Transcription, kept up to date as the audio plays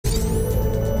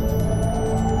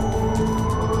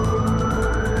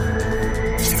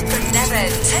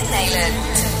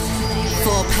Neyland.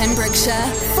 For Pembrokeshire,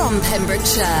 from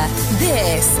Pembrokeshire,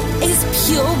 this is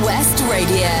Pure West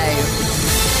Radio.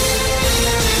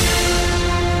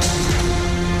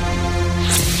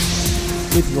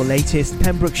 With your latest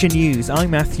Pembrokeshire news, I'm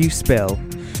Matthew Spill.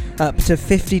 Up to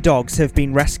 50 dogs have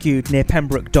been rescued near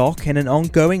Pembroke Dock in an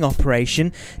ongoing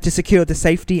operation to secure the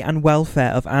safety and welfare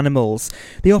of animals.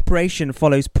 The operation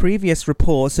follows previous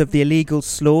reports of the illegal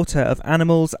slaughter of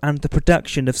animals and the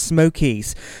production of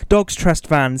smokies. Dogs Trust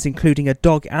vans, including a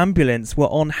dog ambulance, were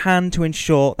on hand to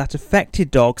ensure that affected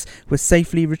dogs were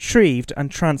safely retrieved and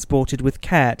transported with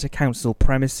care to council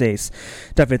premises.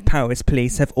 Dyfed-Powys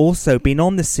Police have also been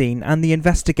on the scene and the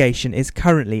investigation is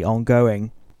currently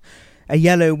ongoing. A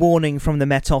yellow warning from the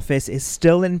Met Office is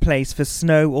still in place for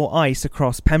snow or ice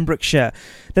across Pembrokeshire.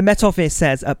 The Met Office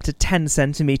says up to 10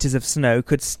 centimetres of snow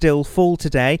could still fall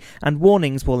today and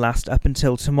warnings will last up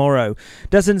until tomorrow.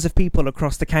 Dozens of people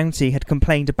across the county had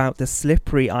complained about the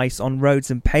slippery ice on roads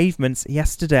and pavements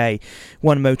yesterday.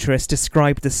 One motorist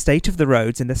described the state of the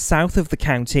roads in the south of the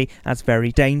county as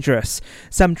very dangerous.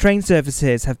 Some train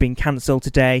services have been cancelled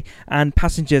today and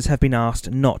passengers have been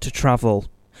asked not to travel.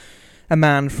 A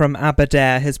man from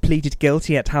Aberdare has pleaded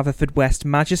guilty at Haverfordwest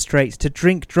Magistrates to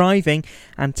drink driving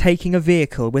and taking a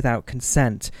vehicle without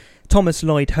consent. Thomas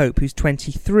Lloyd Hope, who's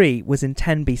 23, was in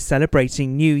Tenby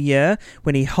celebrating New Year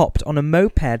when he hopped on a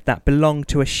moped that belonged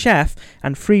to a chef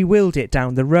and free-wheeled it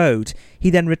down the road. He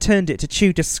then returned it to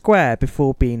Tudor Square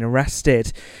before being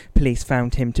arrested. Police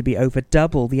found him to be over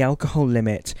double the alcohol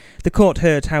limit. The court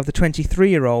heard how the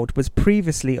 23-year-old was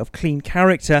previously of clean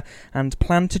character and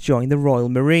planned to join the Royal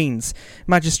Marines.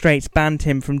 Magistrates banned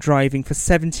him from driving for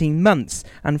 17 months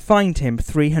and fined him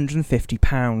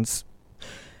 £350.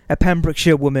 A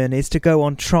Pembrokeshire woman is to go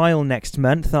on trial next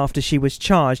month after she was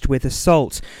charged with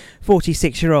assault.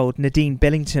 46-year-old Nadine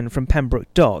Billington from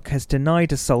Pembroke Dock has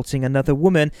denied assaulting another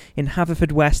woman in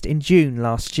Haverfordwest in June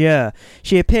last year.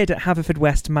 She appeared at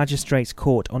Haverfordwest Magistrates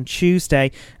Court on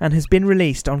Tuesday and has been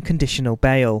released on conditional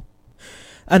bail.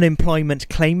 Unemployment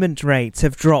claimant rates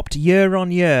have dropped year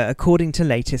on year according to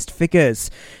latest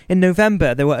figures. In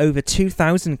November there were over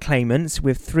 2,000 claimants,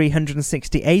 with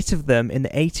 368 of them in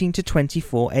the 18 to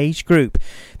 24 age group.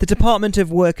 The Department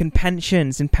of Work and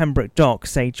Pensions in Pembroke Dock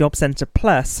say Job Centre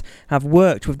Plus have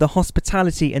worked with the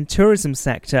hospitality and tourism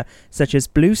sector such as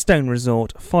Bluestone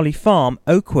Resort, Folly Farm,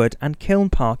 Oakwood and Kiln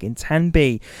Park in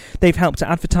Tenby. They've helped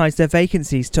to advertise their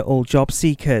vacancies to all job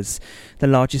seekers. The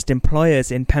largest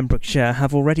employers in Pembrokeshire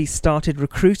have already started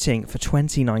recruiting for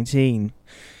 2019.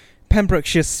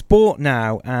 Pembrokeshire Sport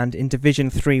now, and in Division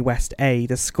 3 West A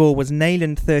the score was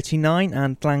Neyland 39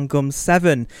 and Llangwm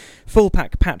 7.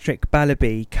 Fullback Patrick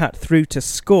Ballaby cut through to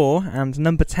score and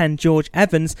number 10 George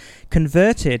Evans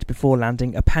converted before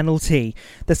landing a penalty.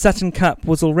 The Sutton Cup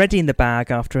was already in the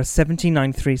bag after a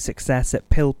 79-3 success at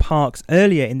Pill Parks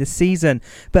earlier in the season,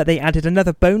 but they added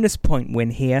another bonus point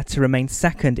win here to remain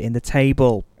second in the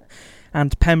table.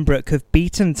 And Pembroke have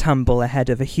beaten Tumble ahead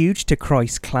of a huge to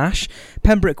Croyce clash.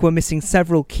 Pembroke were missing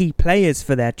several key players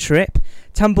for their trip.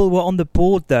 Tumble were on the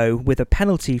board though with a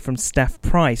penalty from Steph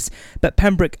Price, but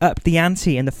Pembroke upped the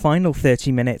ante in the final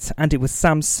 30 minutes and it was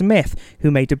Sam Smith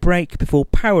who made a break before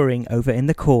powering over in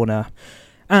the corner.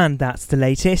 And that's the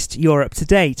latest. You're up to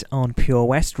date on Pure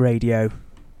West Radio.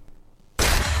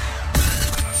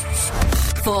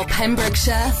 For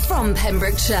Pembrokeshire, from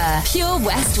Pembrokeshire, Pure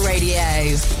West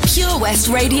Radio. Pure West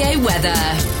Radio weather.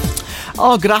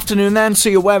 Oh, good afternoon then. So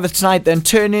your weather tonight then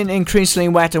turning increasingly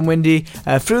wet and windy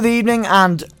through the evening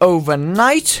and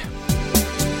overnight.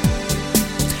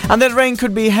 And then rain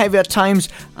could be heavy at times,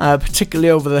 particularly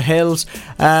over the hills,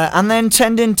 and then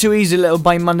tending to ease a little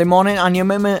by Monday morning. And your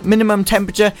minimum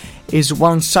temperature is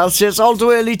 1 Celsius.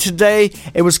 Although early today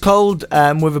it was cold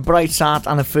with a bright start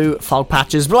and a few fog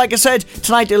patches. But like I said,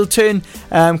 tonight it'll turn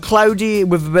cloudy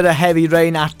with a bit of heavy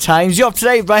rain at times. You're up to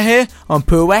date right here on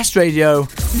Pure West Radio.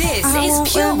 This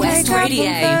is Pure West Radio.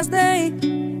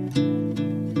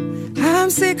 I'm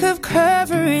sick of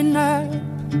covering up.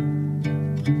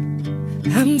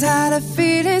 I'm tired of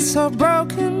feeling so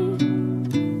broken.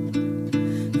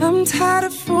 I'm tired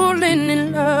of falling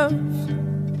in love.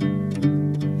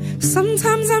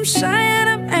 Sometimes I'm shy and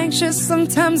I'm anxious.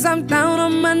 Sometimes I'm down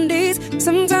on my knees.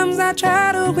 Sometimes I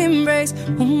try to embrace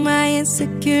all my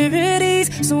insecurities,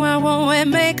 so I won't wear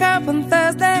makeup on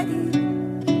Thursday.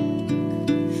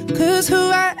 'Cause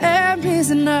who I am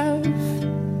is enough.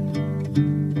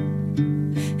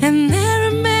 And there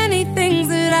are many things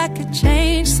that I could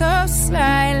change so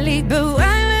slightly, but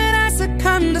why would I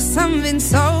succumb to something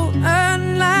so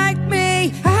unlike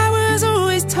me? I was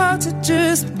always taught to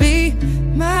just be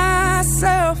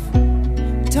myself.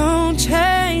 Don't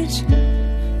change,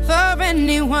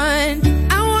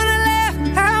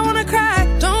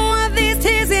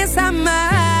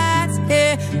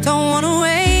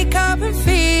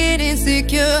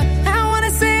 insecure. I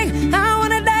wanna sing, I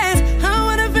wanna dance, I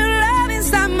wanna feel love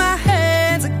inside my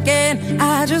hands again.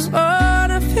 I just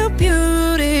wanna feel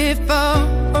beautiful.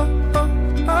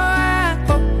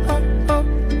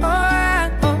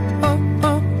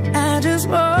 I just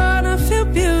wanna feel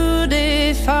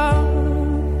beautiful.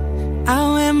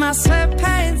 I wear my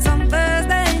sweatpants on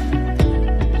Thursday,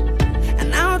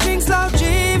 and I'll drink soft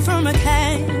gin from a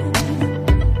can.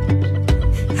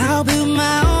 I'll build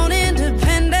my own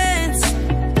independence.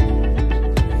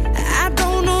 I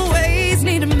don't always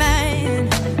need a man.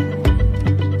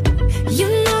 You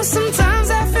know, sometimes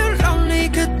I feel lonely,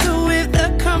 could do with the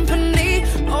company.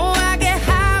 Oh, I get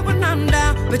high when I'm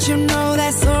down, but you know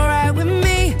that's alright with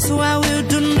me. So I will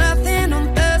do nothing on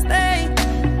Thursday.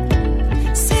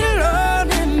 Sit alone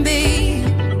and be.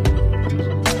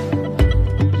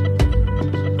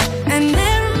 And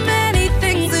there are many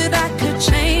things that I could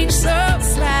change so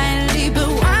slightly, but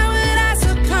why would I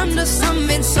succumb to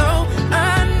something so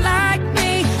unlike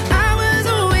me? I was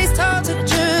always taught to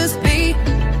just be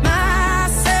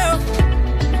myself.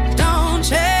 Don't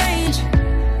change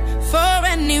for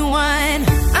anyone.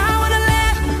 I wanna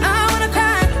laugh, I wanna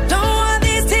cry, don't want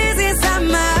these tears inside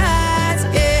my eyes,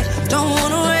 yeah. Don't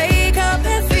wanna wake up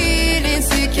and feel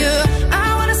insecure. I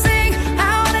wanna sing,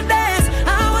 I wanna dance,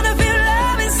 I wanna feel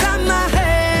love inside my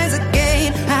hands again.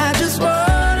 I just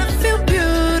wanna feel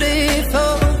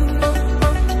beautiful.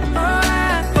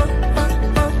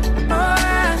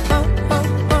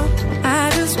 I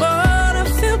just wanna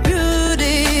feel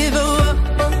beautiful.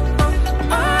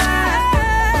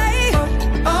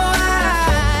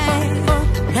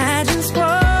 I just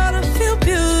wanna feel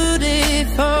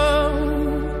beautiful.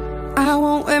 I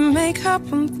won't wear makeup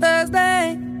on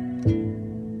Thursday,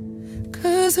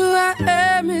 'cause who I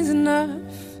am is enough.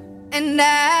 And I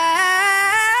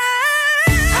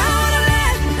wanna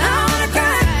laugh, I wanna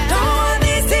cry, don't want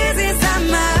these tears inside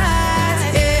my eyes,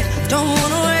 yeah. Don't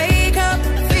wanna wake up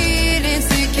and feel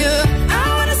insecure. I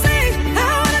wanna sing, I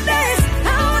wanna dance,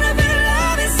 I wanna feel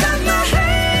love inside my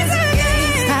hands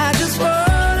again. I just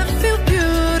wanna feel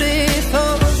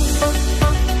beautiful.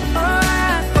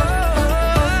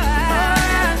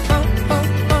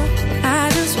 I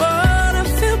just wanna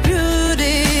feel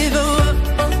beautiful.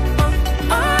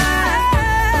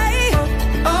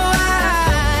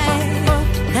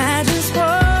 I just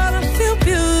wanna feel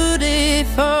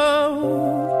beautiful.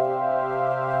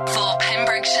 For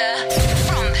Pembrokeshire,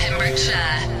 from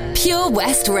Pembrokeshire, Pure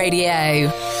West Radio.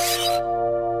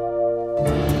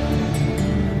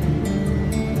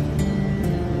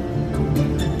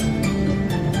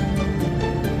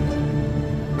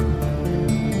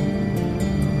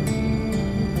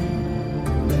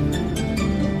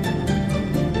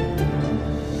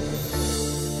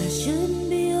 I shouldn't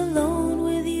be alone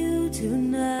with you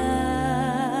tonight.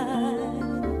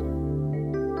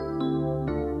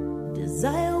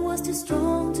 Desire was too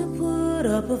strong to put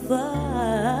up a fight.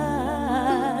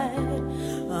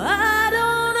 I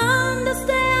don't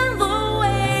understand the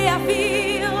way I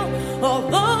feel,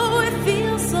 although it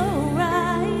feels so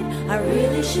right. I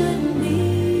really shouldn't be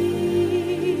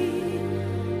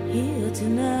here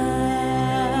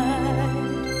tonight.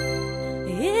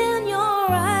 In your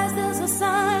eyes there's a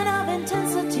sign of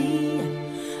intensity.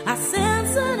 I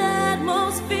sense an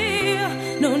atmosphere.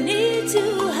 No need to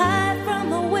hide from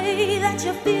the way that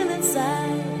you feel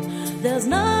inside. There's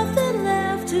nothing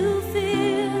left to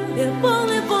fear, if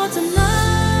only for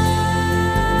tonight.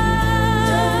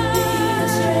 Don't be a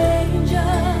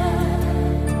stranger.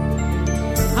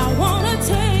 I wanna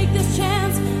take this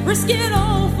chance, risk it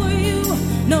all for you,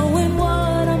 knowing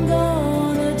what I'm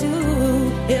gonna do,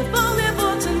 if only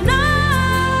for tonight.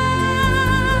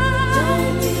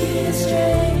 Don't be a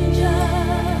stranger.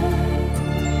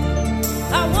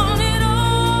 I want it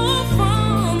all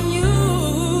from you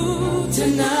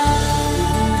tonight.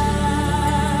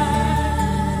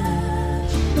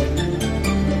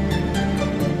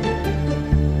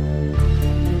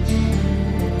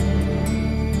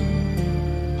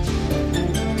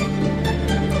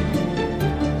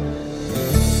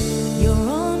 You're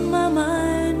on my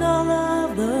mind all of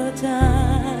the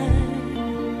time.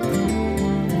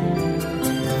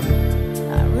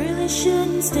 I really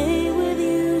shouldn't stay with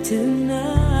you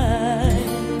tonight,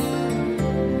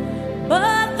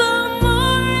 but the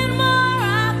more and more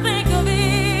I think of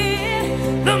it,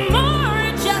 the more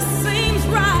it just seems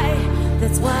right.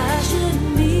 That's why I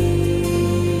shouldn't be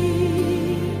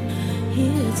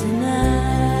here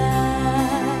tonight.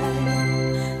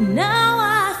 Now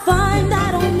I find I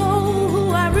don't know who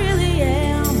I really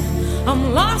am. I'm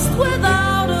lost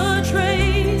without a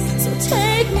trace. So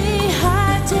take me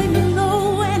high, take me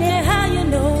low, anyhow you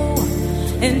know,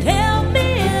 and help me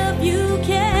if you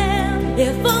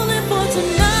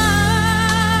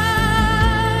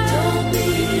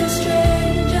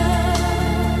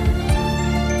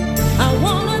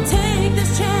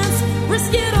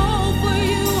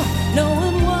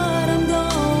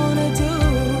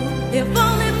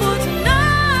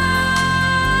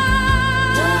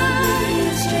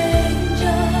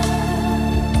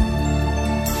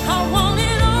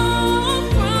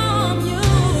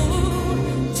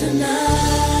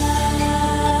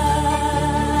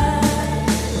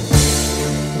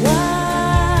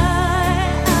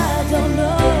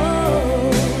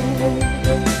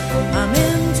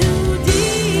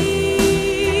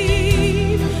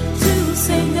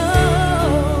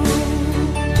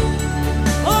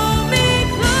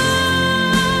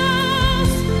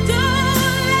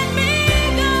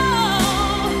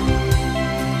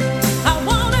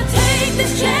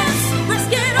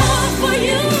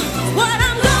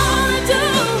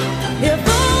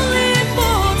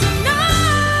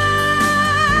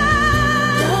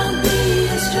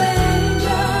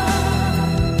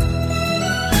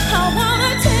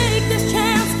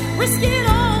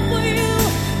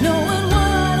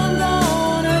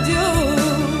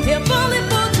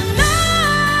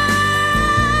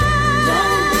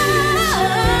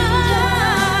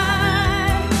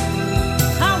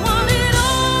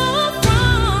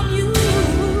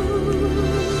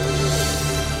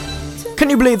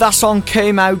you believe that song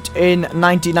came out in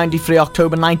 1993,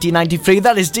 October 1993?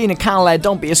 That is Dina Khaled,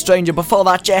 Don't Be a Stranger. Before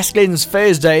that, Jess Glynne's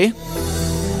Thursday.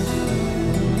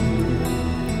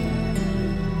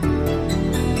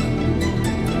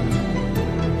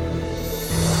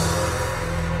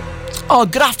 Oh,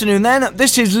 good afternoon then.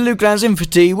 This is Luke Reynolds in for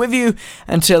tea with you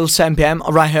until 7pm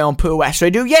right here on Pure West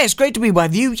Radio. Yes, great to be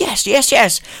with you.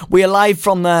 Yes. We are live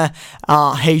from the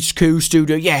HQ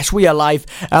studio. Yes, we are live.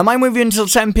 I'm with you until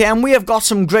 7pm. We have got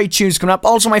some great tunes coming up.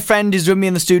 Also, my friend is with me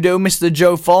in the studio, Mr.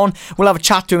 Joe Fawn. We'll have a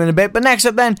chat to him in a bit. But next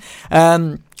up then,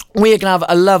 we are going to have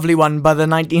a lovely one by the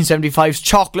 1975's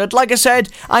Chocolate. Like I said,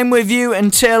 I'm with you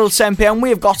until 7pm. We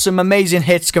have got some amazing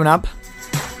hits coming up.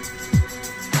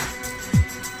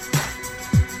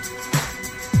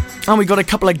 And we got a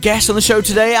couple of guests on the show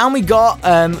today, and we got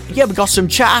some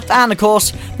chat, and of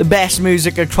course the best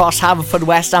music across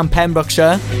Haverfordwest and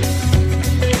Pembrokeshire.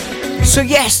 So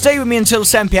yes, stay with me until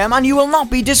 7pm and you will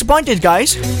not be disappointed,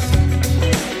 guys.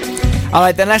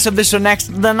 Alright then, let's have this one next.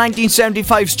 The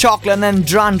 1975's Chocolate, and then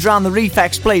Dran Dran the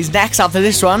Reflex plays next after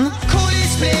this one.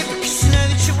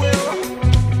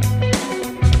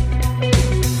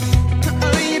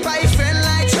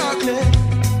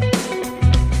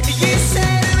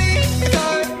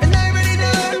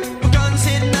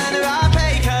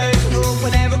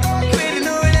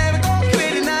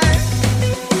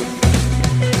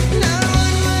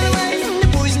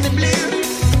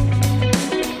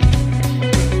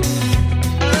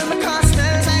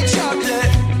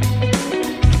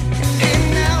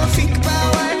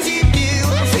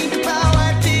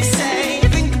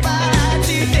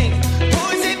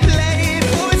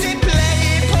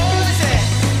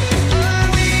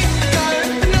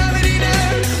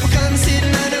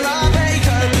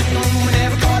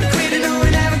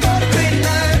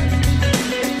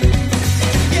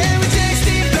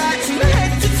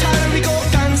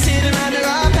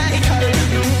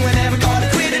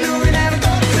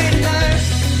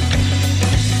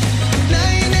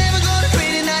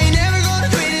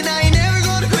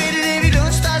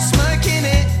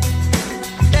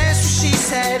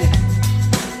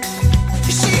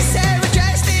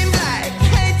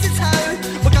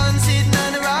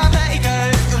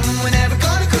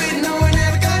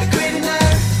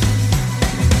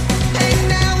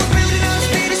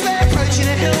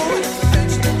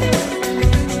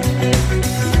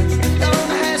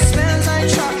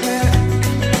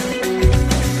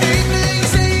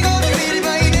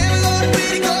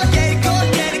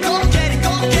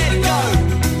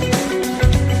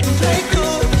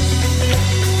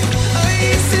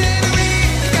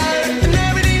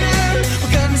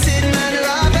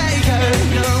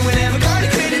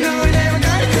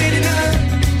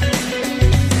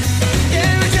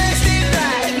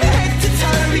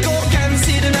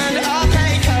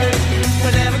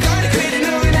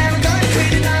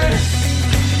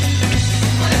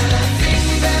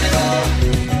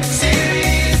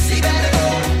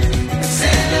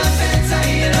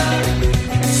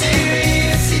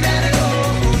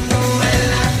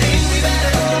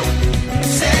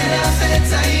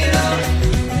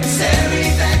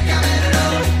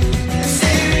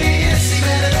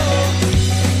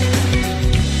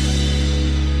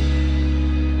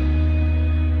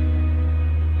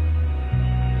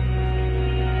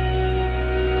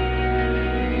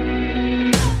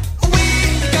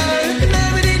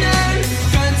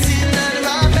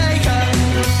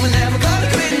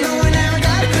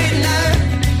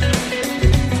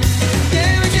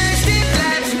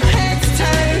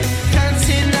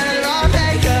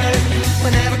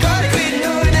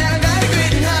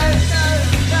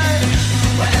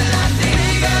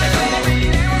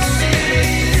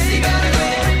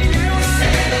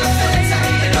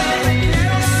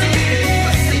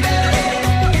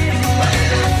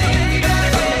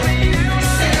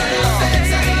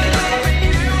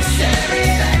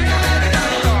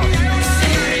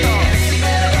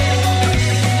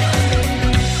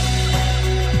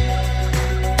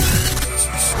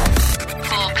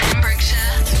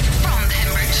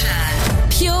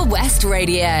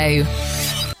 Radio.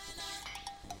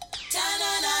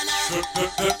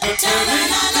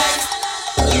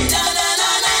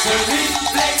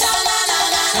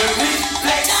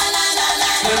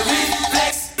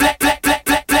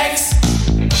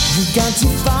 Gone too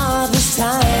far this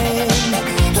time,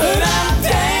 but I'm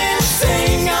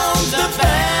dancing on the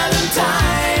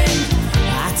Valentine.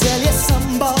 I tell you,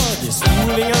 somebody's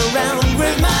fooling around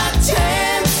with my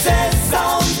chances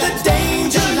on the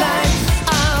danger line.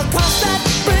 I'll cross that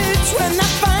bridge when I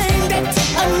find it.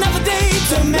 Another day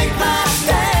to make my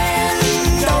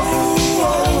stand. Oh,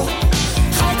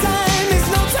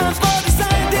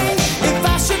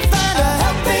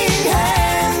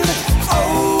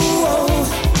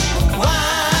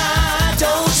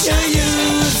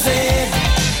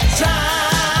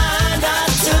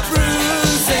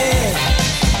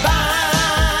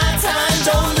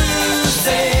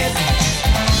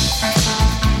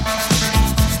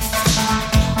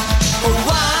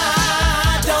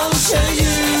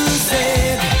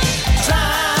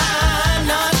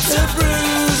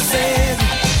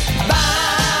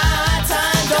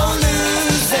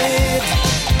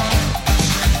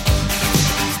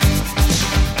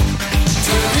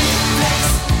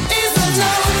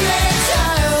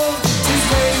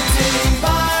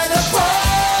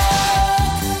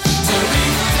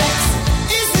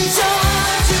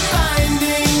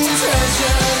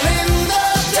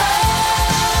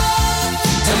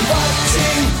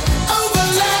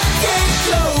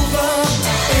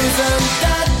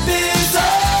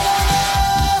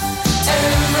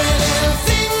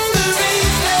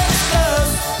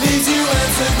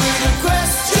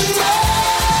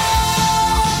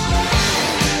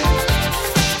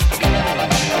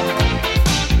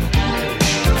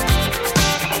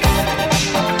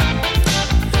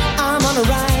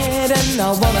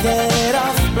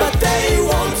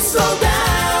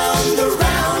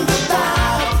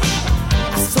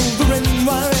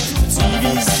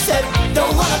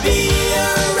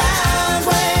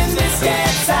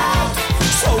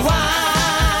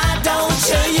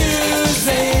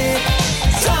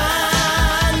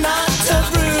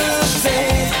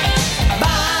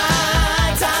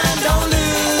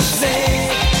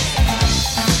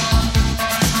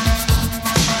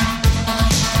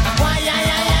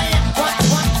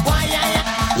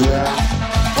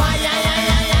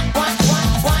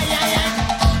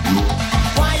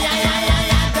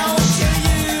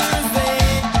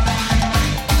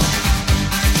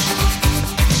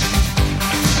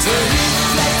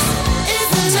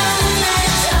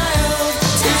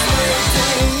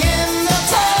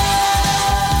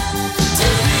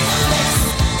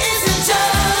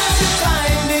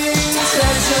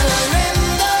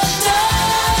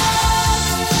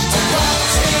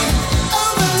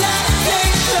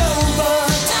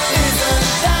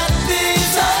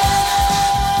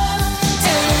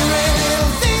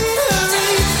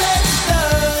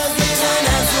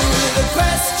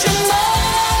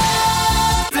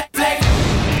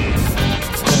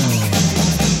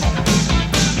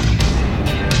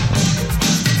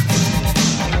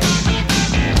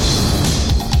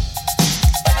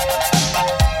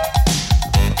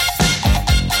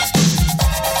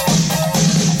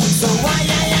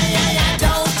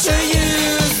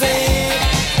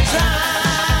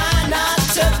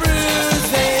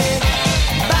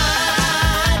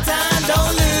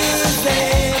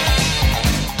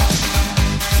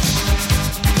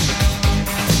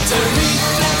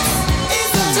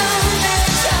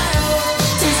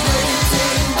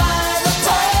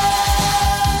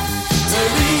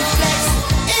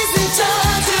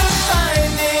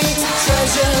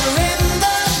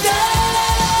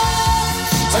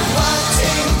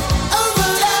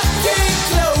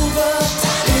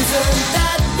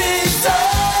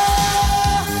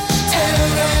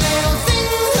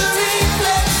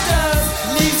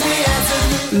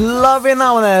 Loving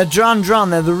that one there, Duran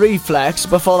there, The Reflex.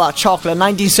 Before that, Chocolate,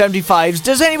 1975s.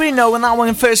 Does anybody know when that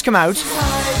one first came out?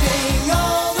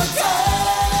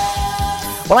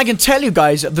 Well, I can tell you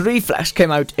guys, The Reflex came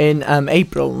out in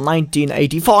April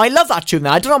 1984. I love that tune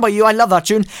there. I don't know about you, I love that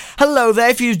tune. Hello there,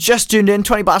 if you just tuned in,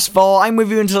 20 past 4. I'm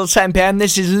with you until 10 p.m.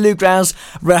 This is Luke Reynolds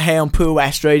right here on Pure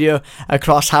West Radio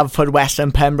across Haverfordwest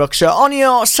and Pembrokeshire on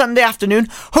your Sunday afternoon.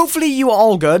 Hopefully you are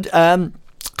all good.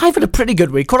 I've had a pretty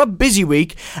good week, quite a busy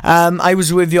week. I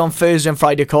was with you on Thursday and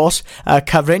Friday, of course,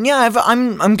 covering. Yeah,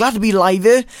 I'm glad to be live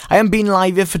here. I haven't been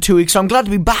live here for 2 weeks, so I'm glad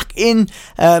to be back in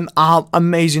our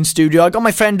amazing studio. I got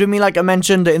my friend with me, like I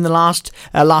mentioned in the last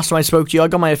time I spoke to you. I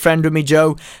got my friend with me,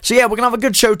 Joe. So yeah, we're gonna have a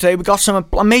good show today. We've got some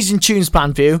amazing tunes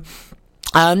planned for you.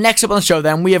 Next up on the show,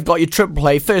 then we have got your triple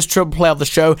play, first triple play of the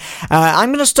show.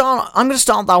 I'm gonna start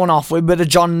that one off with a bit of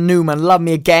John Newman, Love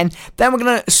Me Again. Then we're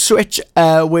gonna switch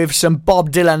with some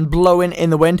Bob Dylan, Blowing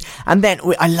in the Wind, and then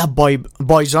I love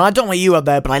Boyzone. I don't know what you are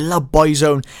there, but I love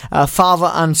Boyzone,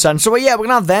 Father and Son. So yeah, we're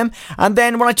gonna have them, and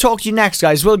then when I talk to you next,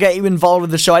 guys, we'll get you involved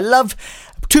with the show. I love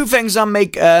two things that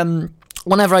make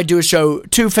whenever I do a show,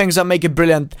 two things that make it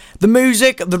brilliant: the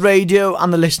music, the radio,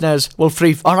 and the listeners will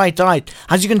free. Alright.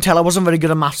 As you can tell, I wasn't very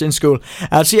good at maths in school.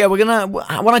 So yeah, when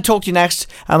I talk to you next,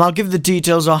 I'll give the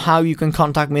details on how you can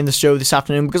contact me in the show this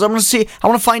afternoon, because I want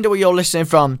to find out where you're listening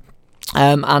from,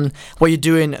 and what you're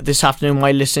doing this afternoon while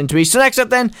you're listening to me. So next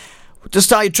up then, to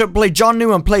start your triple play, John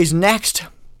Newman plays next.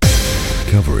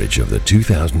 Coverage of the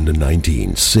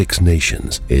 2019 Six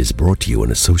Nations is brought to you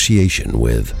in association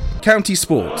with County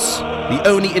Sports, the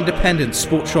only independent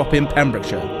sports shop in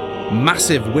Pembrokeshire.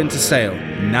 Massive winter sale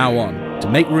now on to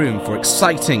make room for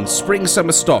exciting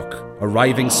spring-summer stock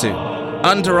arriving soon.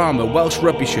 Under Armour Welsh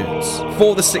rugby shirts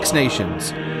for the Six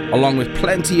Nations, along with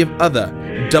plenty of other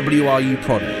WRU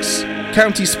products.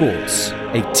 County Sports,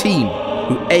 a team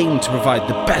who aim to provide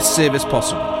the best service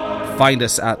possible. Find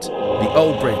us at the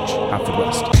Old Bridge,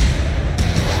 Haverfordwest.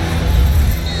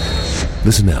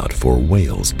 Listen out for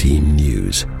Wales team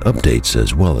news, updates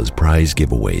as well as prize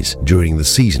giveaways during the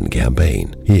season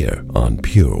campaign here on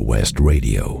Pure West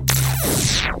Radio.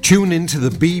 Tune in to the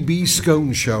BB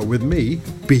Scone Show with me,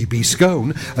 BB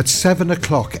Scone, at 7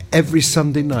 o'clock every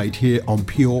Sunday night here on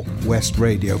Pure West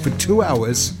Radio for 2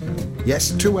 hours.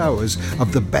 Yes, 2 hours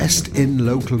of the best in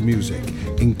local music,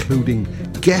 including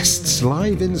guests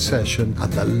live in session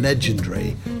and the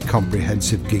legendary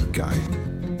Comprehensive Gig Guide.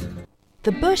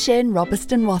 The Bush Inn,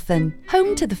 Robertson Wathen,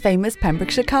 home to the famous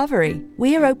Pembrokeshire Carvery.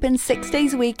 We are open 6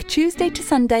 days a week, Tuesday to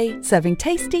Sunday, serving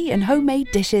tasty and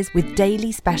homemade dishes with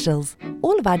daily specials.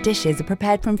 All of our dishes are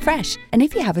prepared from fresh, and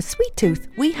if you have a sweet tooth,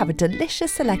 we have a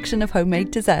delicious selection of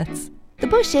homemade desserts. The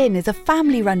Bush Inn is a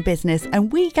family-run business,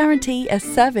 and we guarantee a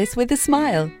service with a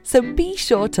smile. So be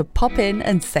sure to pop in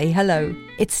and say hello.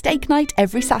 It's steak night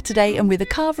every Saturday and with a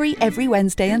carvery every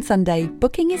Wednesday and Sunday.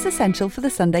 Booking is essential for the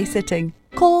Sunday sitting.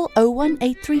 Call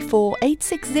 01834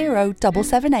 860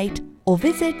 778 or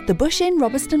visit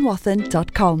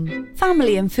thebushinrobertsonwathen.com.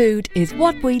 Family and food is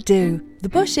what we do. The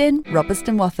Bush Inn,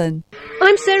 Robertson Wathen.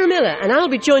 I'm Sarah Miller and I'll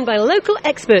be joined by local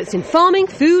experts in farming,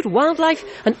 food, wildlife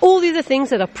and all the other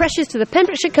things that are precious to the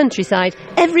Pembrokeshire countryside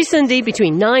every Sunday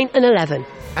between 9 and 11.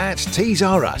 At Tees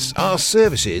R Us, our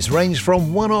services range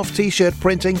from one-off t-shirt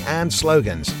printing and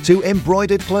slogans to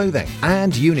embroidered clothing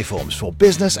and uniforms for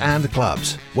business and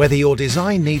clubs. Whether your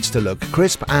design needs to look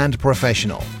crisp and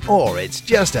professional or it's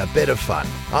just a bit of fun,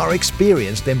 our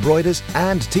experienced embroiders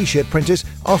and t-shirt printers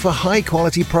offer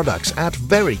high-quality products at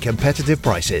very competitive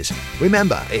prices.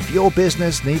 Remember, if your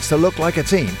business needs to look like a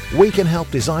team, we can help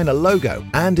design a logo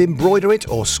and embroider it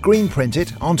or screen print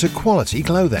it onto quality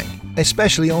clothing,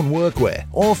 especially on workwear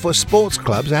or for sports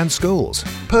clubs and schools.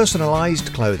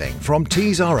 Personalised clothing from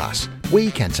Tees R Us. We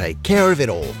can take care of it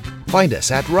all. Find us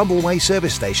at Rumbleway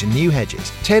Service Station, New Hedges,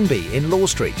 10B in Law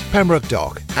Street, Pembroke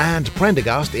Dock and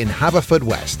Prendergast in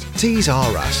Haverfordwest. Tees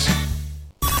R Us.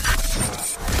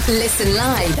 Listen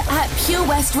live at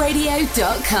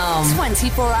purewestradio.com.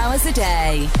 24 hours a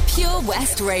day. Pure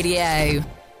West Radio.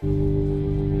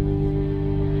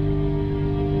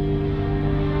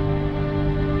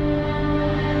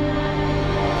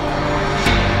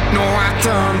 No, I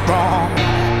done wrong,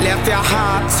 left your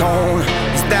heart torn.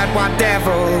 Is that what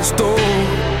devils do?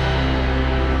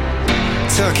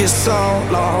 Took you so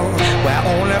long, where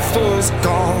only fools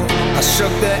go. I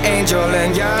shook the angel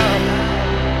in you.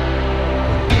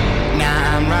 Now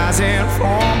I'm rising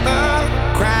from the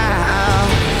ground,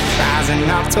 rising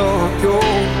up to you.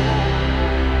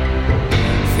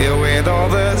 Filled with all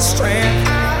the strength I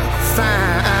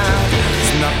found,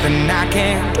 there's nothing I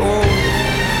can't do.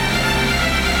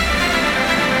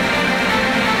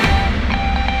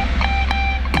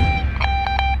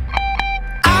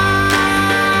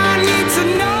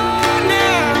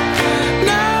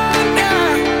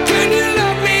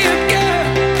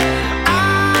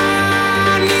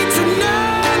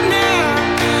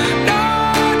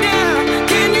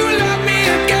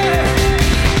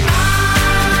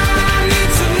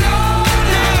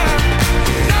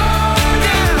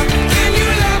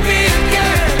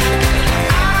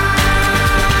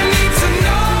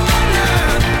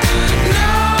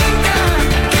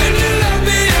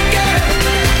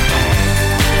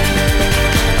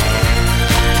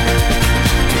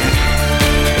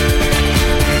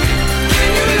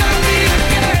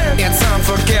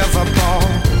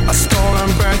 I stole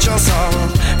and burnt your soul.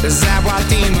 Is that what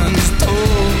demons do?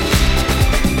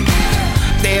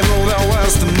 They rule the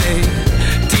world to me,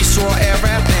 destroy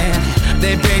everything.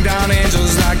 They bring down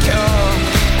angels like you.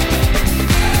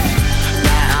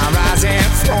 Now I'm rising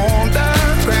from the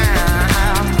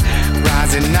ground,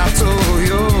 rising up to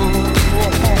you.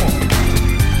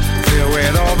 Filled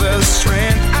with all the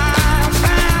strength I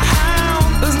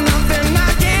found, there's nothing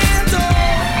I can't do.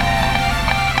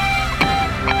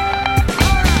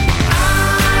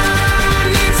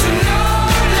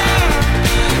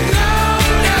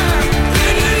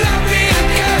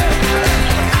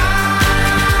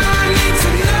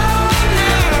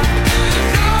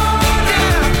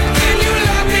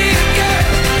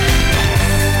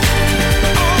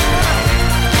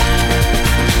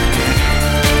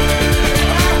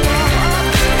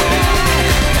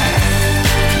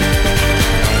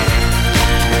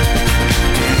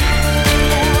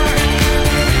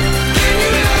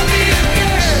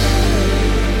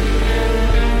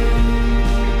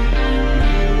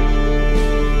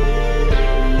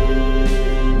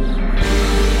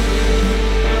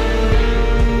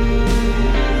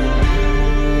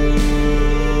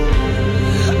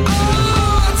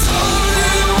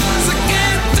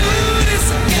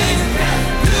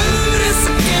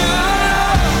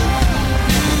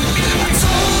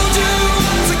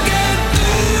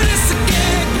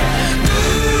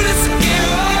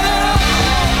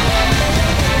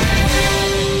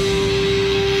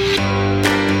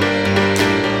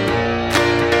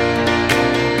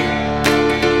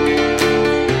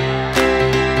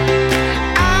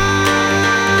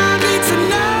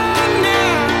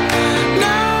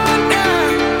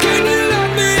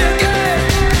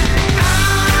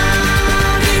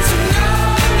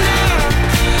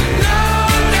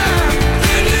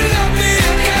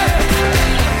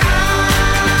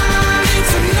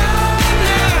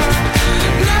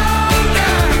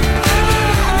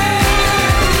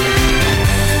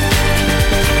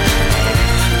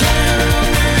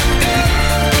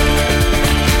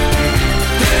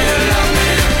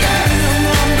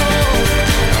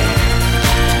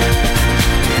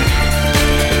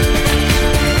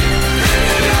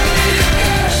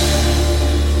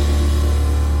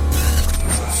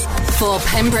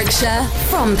 Pembrokeshire,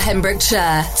 from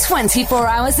Pembrokeshire, 24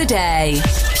 hours a day.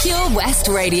 Pure West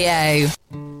Radio.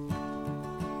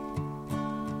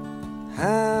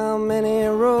 How many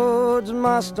roads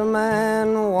must a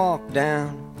man walk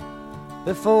down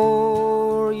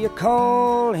before you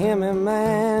call him a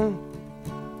man?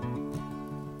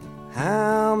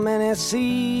 How many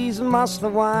seas must the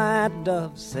white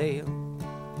dove sail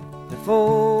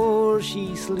before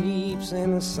she sleeps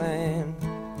in the sand?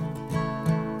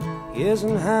 Yes,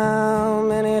 and how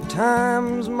many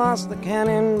times must the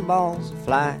cannonballs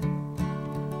fly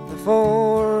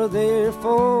before they're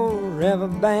forever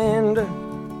banned?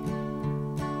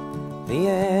 The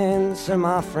answer,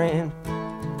 my friend,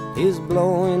 is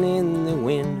blowing in the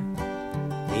wind.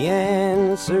 The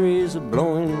answer is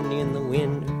blowing in the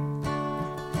wind.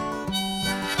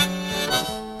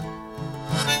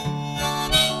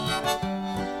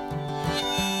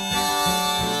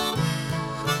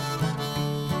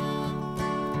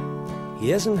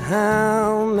 Yes, and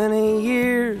how many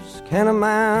years can a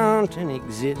mountain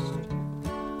exist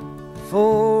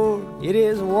before it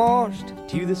is washed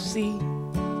to the sea?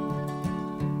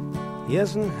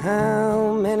 Yes, and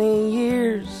how many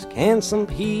years can some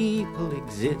people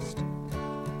exist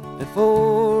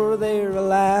before they're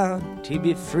allowed to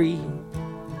be free?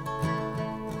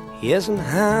 Yes, and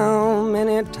how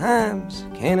many times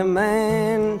can a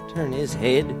man turn his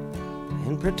head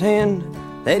and pretend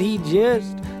that he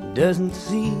just doesn't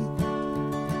see?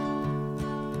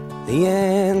 The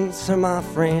answer, my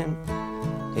friend,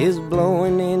 is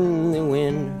blowing in the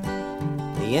wind.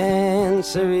 The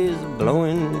answer is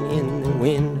blowing in the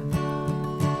wind.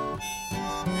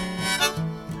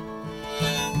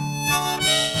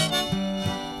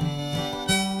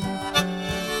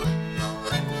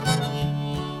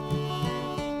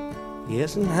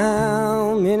 Yes, and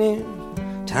how many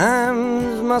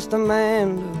times must a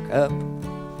man look up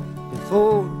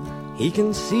before he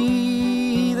can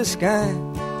see the sky?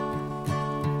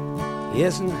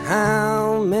 Yes, and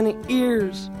how many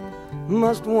ears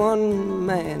must one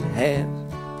man have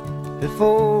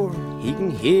before he can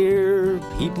hear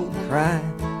people cry?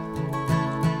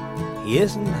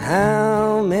 Yes, and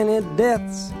how many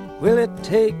deaths will it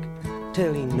take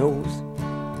till he knows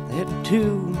that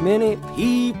too many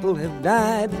people have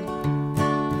died?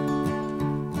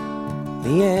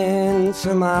 The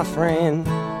answer, my friend,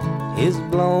 is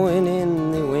blowing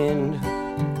in the wind.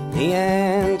 The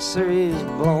answer is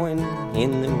blowing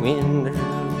in the wind.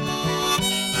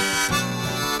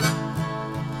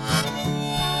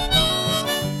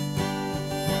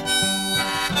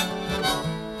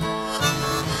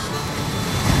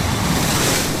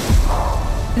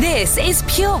 This is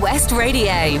Pure West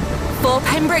Radio. For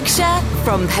Pembrokeshire,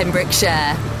 from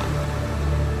Pembrokeshire.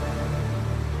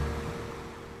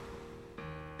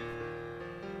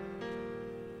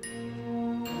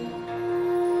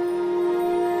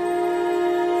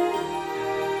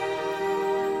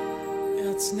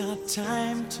 It's not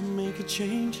time to make a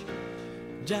change.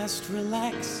 Just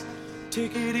relax,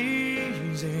 take it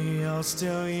easy. You're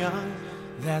still young,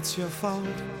 that's your fault.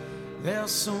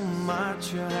 There's so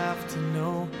much you have to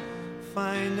know.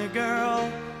 Find a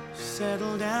girl,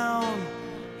 settle down.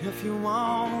 If you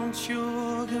want,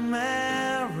 you can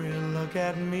marry. Look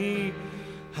at me,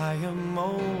 I am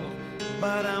old,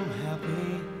 but I'm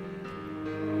happy.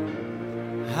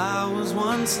 I was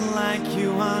once like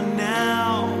you are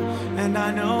now, and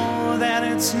I know that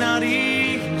it's not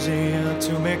easy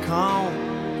to be calm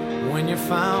when you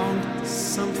found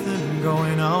something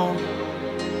going on.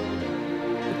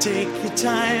 Take your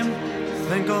time,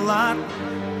 think a lot,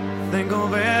 think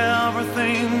of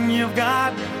everything you've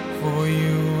got. For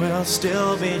you will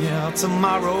still be here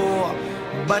tomorrow,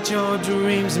 but your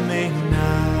dreams may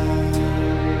not.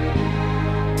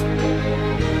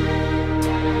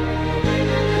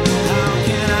 How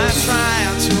can I try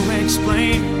to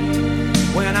explain?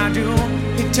 When I do,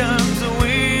 it turns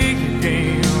away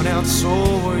again. It's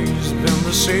always been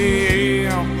the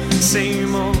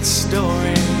same old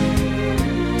story.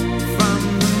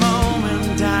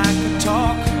 I could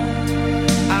talk,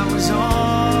 I was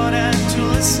ordered to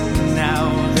listen. Now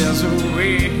there's a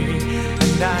way,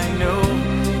 and I know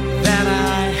that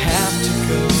I have to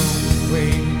go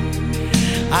away.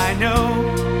 I know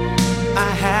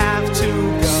I have to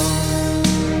go.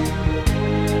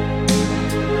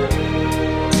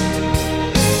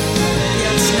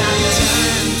 It's not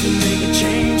time to make a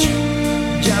change.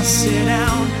 Just sit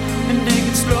down and take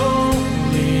it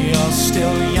slowly. You're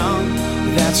still young,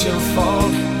 that's your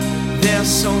fault. There's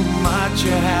so much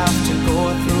you have to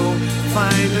go through.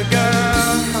 Find a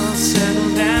girl,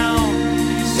 settle down.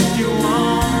 If you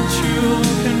want, you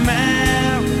can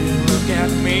marry. Look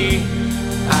at me,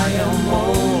 I am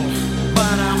old,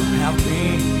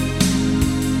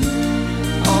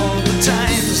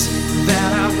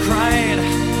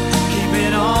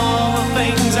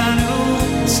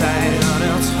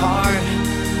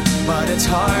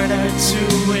 harder to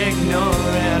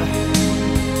ignore it.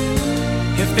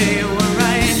 If they were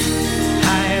right,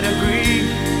 I'd agree,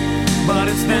 but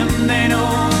it's them they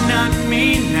know, not me.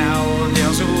 Now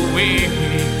there's a way,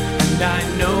 and I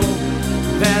know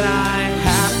that I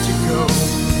have to go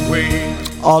away.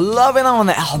 Oh, loving that one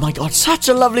there. Oh my god, such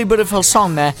a lovely, beautiful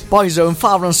song there. Boyzone,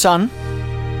 Father and Son.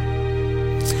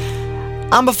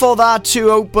 And before that,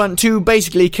 to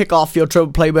basically kick off your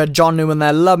triple play, we had John Newman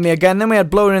there, Love Me Again. Then we had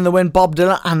Blowing in the Wind, Bob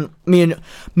Dylan, and me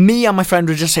and my friend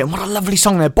were just saying, what a lovely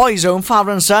song there. Boyzone,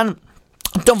 Father and Son.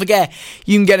 Don't forget,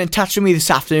 you can get in touch with me this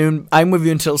afternoon. I'm with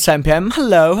you until 7pm.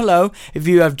 Hello. If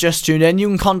you have just tuned in, you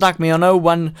can contact me on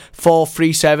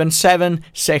 01437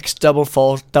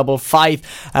 764455.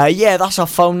 Yeah, that's our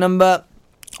phone number.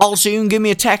 Also, you can give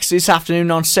me a text this afternoon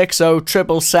on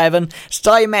 60777.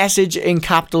 Start your message in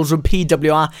capitals with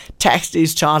PWR. Text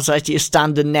is charged at your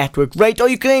standard network rate. Or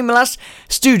you can email us,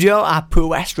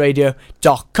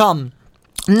 studio@purewestradio.com.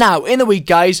 Now, in the week,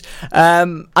 guys,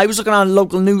 I was looking at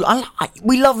local news.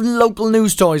 We love local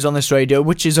news stories on this radio,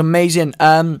 which is amazing.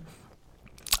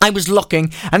 I was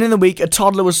looking, and in the week, a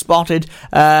toddler was spotted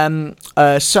somewhere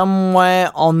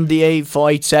on the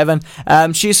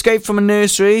A487. She escaped from a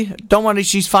nursery. Don't worry,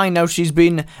 she's fine now. She's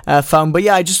been found. But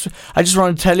yeah, I just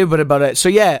wanted to tell you a bit about it. So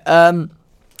yeah,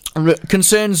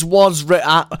 concerns were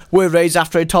raised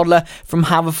after a toddler from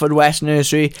Haverfordwest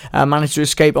Nursery managed to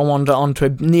escape and wander onto a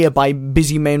nearby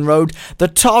busy main road. The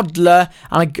toddler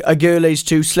and a girl aged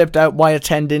 2 slipped out while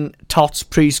attending Tots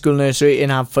Preschool Nursery in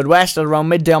Haverfordwest at around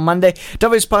midday on Monday.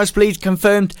 Dover's Police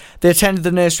confirmed they attended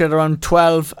the nursery at around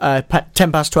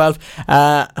 10 past 12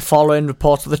 following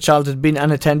reports that the child had been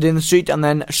unattended in the street, and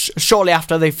then shortly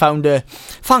after they found her.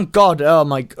 Thank God. Oh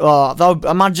my God.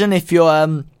 Imagine if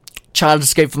your child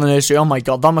escaped from the nursery. Oh my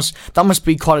god, that must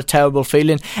be quite a terrible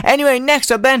feeling. Anyway,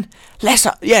 next up then on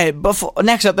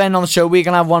the show, we're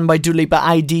gonna have one by Dua Lipa,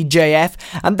 IDJF,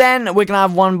 and then we're gonna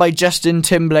have one by Justin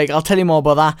Timberlake. I'll tell you more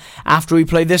about that after we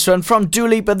play this one from Dua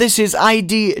Lipa. This is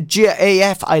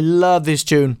IDJF. I love this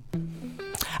tune.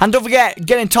 And don't forget,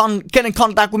 get in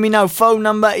contact with me now. Phone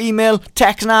number, email,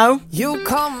 text now. You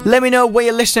come. Let me know where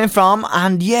you're listening from,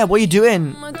 and yeah, what you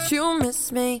doing. Much you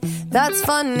miss me. That's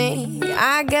funny.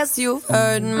 I guess you've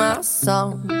heard my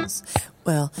songs.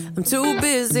 Well, I'm too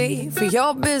busy for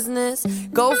your business.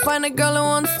 Go find a girl who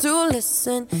wants to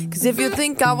listen. 'Cause if you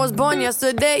think I was born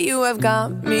yesterday, you have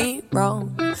got me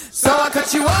wrong. So I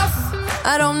cut you off.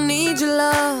 I don't need your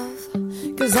love.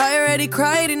 'Cause I already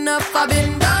cried enough. I've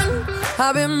been done.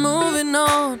 I've been moving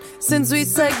on since we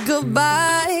said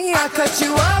goodbye. I cut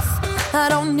you off. I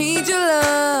don't need your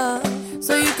love.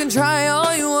 So you can try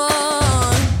all you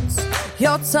want.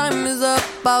 Your time is up.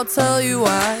 I'll tell you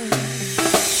why.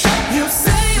 You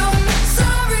say you're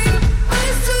sorry, but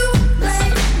it's too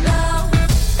late now.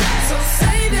 So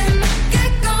save it,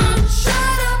 get gone,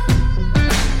 shut up.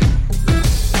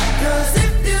 'Cause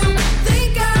if you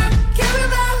think I care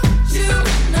about you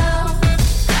now,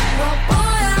 well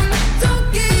boy, I don't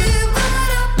give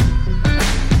up.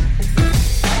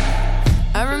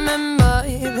 I remember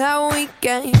that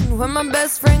weekend when my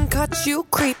best friend caught you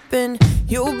creeping.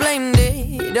 You blamed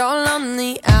it all on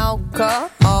the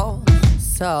alcohol.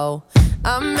 So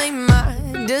I made my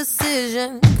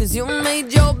decision, 'cause you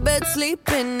made your bed, sleep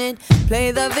in it.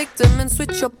 Play the victim and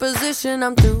switch your position.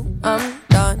 I'm through, I'm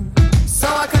done. So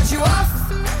I cut you off.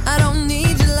 I don't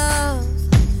need your love,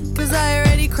 'cause I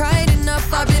already cried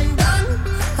enough. I've been done.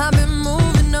 I've been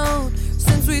moving on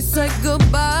since we said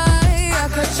goodbye. I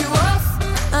cut you off.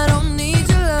 I don't need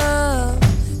your love,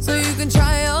 so you can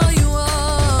try all you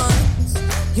want.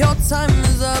 Your time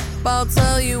is up. I'll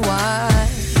tell you why.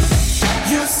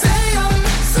 You say you're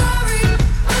sorry,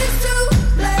 but it's too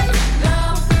late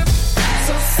now.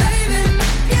 So save it,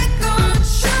 get gone,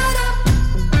 shut up.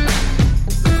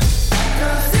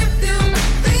 'Cause if you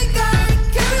think I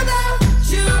care about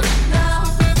you now,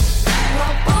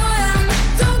 well boy, I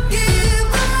don't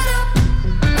give up.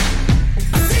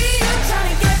 I see you trying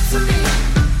to get to me.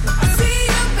 I see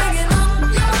you begging on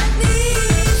your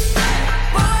knees.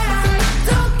 Boy, I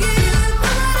don't give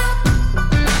up.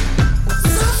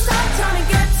 So stop trying to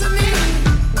get to me.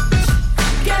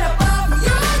 Get up off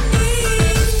your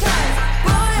knees. 'Cause boy,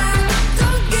 I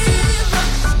don't give up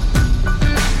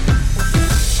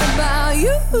about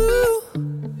you.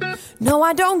 No,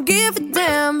 I don't give a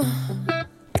damn.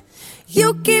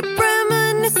 You keep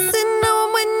reminiscing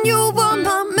on when you were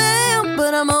my man,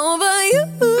 but I'm over you.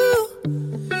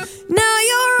 Now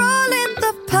you're all in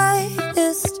the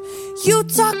past. You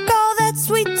talk all that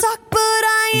sweet talk, but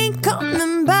I ain't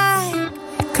coming back.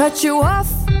 Cut you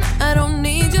off. I don't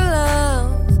need your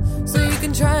love, so you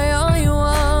can try all you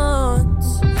want.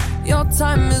 Your time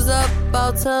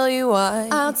tell you why.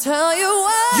 I'll tell you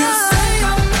why. You say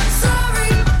I'm not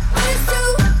sorry, but it's too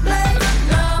late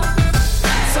now.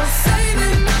 So save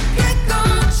it, get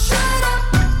gone, shut up.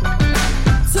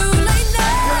 Too late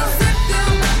now. 'Cause if you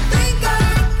think I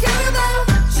care about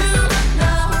you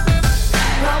now,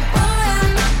 well, boy,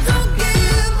 don't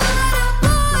give up,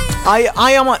 boy.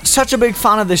 I am such a big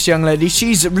fan of this young lady.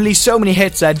 She's released so many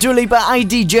hits there. Dua Lipa,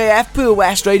 IDJF, Pure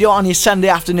West Radio on your Sunday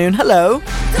afternoon. Hello.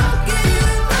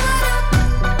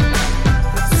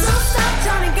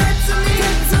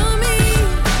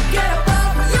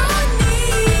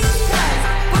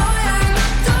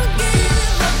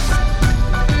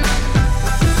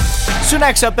 So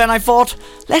next up then, I thought,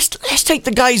 let's take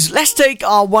the guys, let's take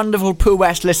our wonderful Pure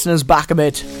West listeners back a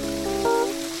bit.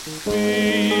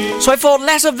 So I thought,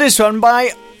 let's have this one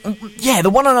by, the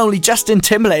one and only Justin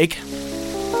Timberlake.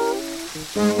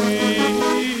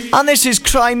 And this is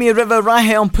Cry Me a River right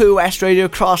here on Pure West Radio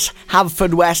across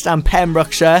Haverfordwest and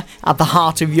Pembrokeshire at the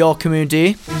heart of your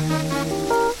community.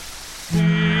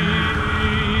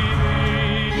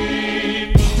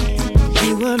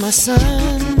 You were my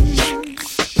sun,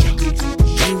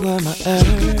 you were my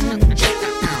earth.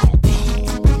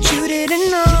 You didn't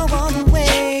know all the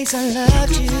ways I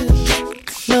loved you,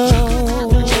 no.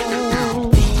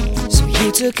 So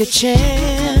you took a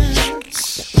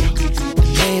chance and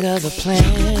made other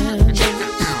plans,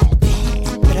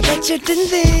 but I bet you didn't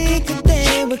think that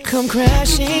they would come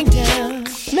crashing down.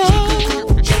 No,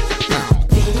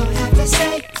 you don't have to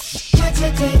say what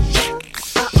you did,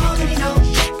 I already know.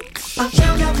 I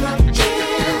found out from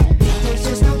there, there's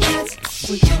just no chance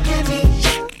when you and me,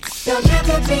 there'll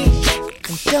never be.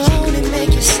 And don't it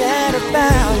make you sad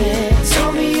about it?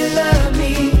 Told me you love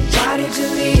me, why did you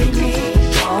leave me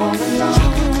all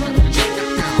alone?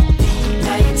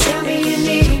 Now you tell me you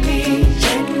need me,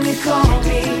 when you call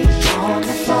me on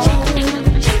the phone.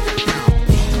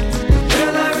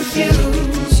 Girl, I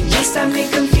refuse, you must have me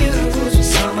confused with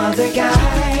some other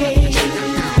guy.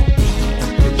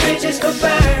 Your bridges go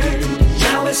burn,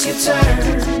 now it's your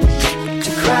turn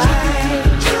to cry.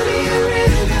 Tell me a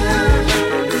river,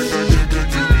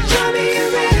 tell me a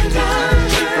river,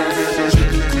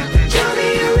 tell me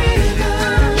a river,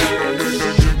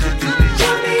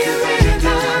 tell me a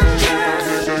river.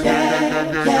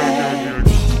 Yeah, yeah.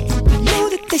 I know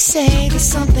that they say that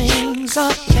some things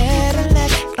are better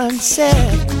left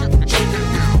unsaid,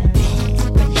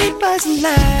 but it wasn't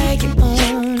like you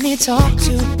only talk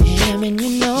to him and you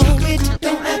know it.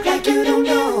 Don't act like you don't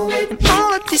know it. And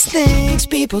all of these things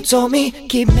people told me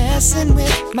keep messing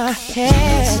with my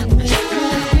head.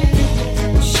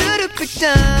 Should've picked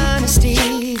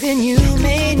honesty, then you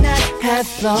may not have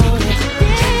thought it.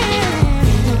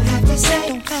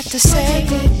 Don't have to say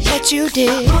what you did.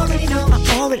 I already know. I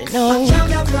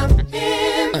found out from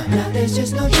him. Now there's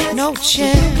just no chance. No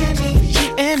chance.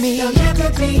 You and me. There'll never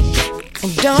be.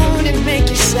 And don't it make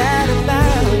you sad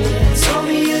about it? Told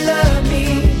me you love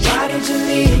me, why did you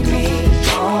leave me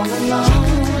all alone?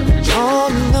 All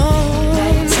alone. Now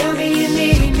you tell me you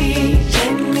need me,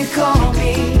 when you call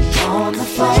me on the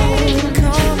phone.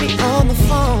 Call me on the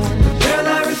phone. Girl,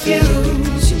 I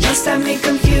refuse, you must have me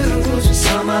confused with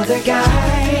some other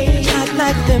guy. Not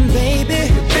like them, baby.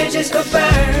 The bridges go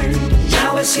burn,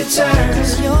 now it's your turn.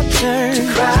 It's your turn to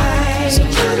cry. So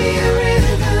tell me a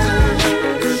river,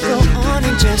 go on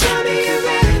and just tell me a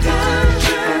river,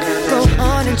 go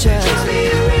on and just tell me a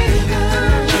river,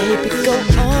 baby, go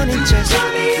on and just tell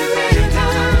me a river.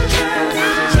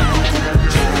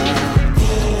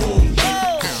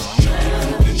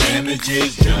 The damage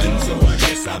is done, so I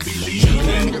guess I'll be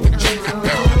leaving. The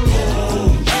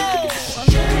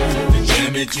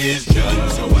damage is done,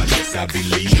 so I guess I'll be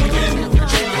leaving.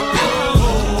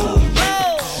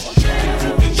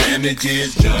 The damage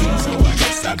is done, so I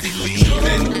guess I'll be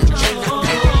leaving.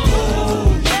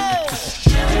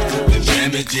 The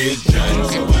damage is done,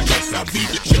 so I guess I'll be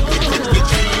leaving.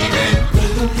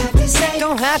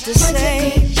 Don't have to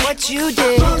say what you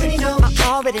did. I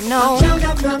already know.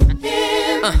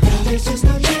 There's just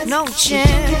no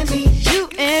chance. You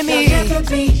and me.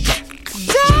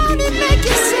 Don't it make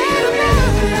you sad?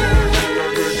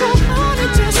 Go on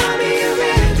and just tell me a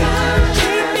river.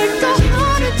 Baby, go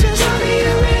on and just tell me a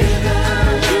river.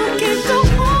 You can go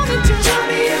on and just tell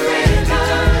me a river.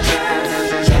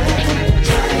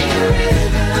 Tell me a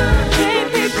river.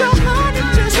 Baby, go on and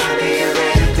just tell me a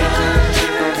river.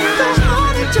 Go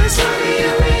on and just tell me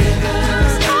a river.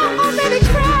 I already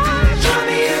cried. Tell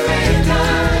me a river.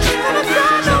 And I'm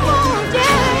not no more.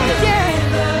 Yeah, yeah.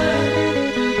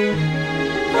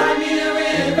 Cry me a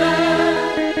river,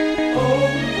 oh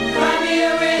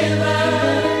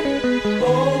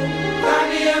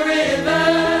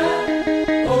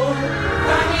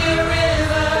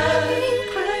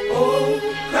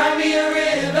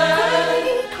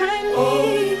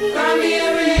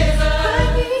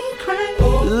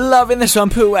loving this on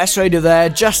Pure West Radio there.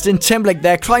 Justin Timberlake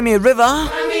there, Cry Me a River.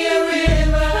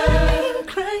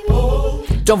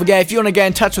 Don't forget, if you want to get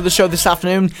in touch with the show this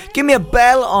afternoon, give me a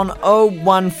bell on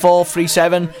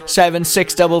 01437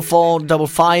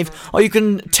 764455, or you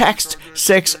can text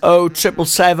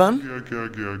 60777.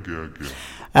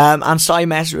 And start your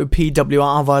message with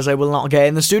PWR, otherwise I will not get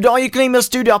in the studio. Or you can email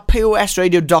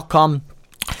studio@purewestradio.com.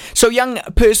 So, Young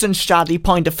Persons Strategy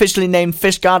Point, officially named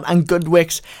Fishguard and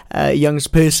Goodwick's Young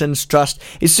Persons Trust,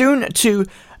 is soon to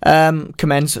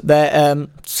commence their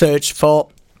search for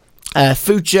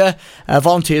future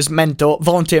volunteer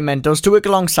mentors to work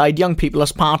alongside young people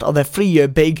as part of their 3-year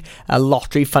big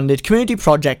lottery-funded community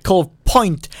project called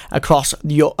Point across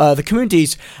the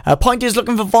communities. Point is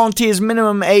looking for volunteers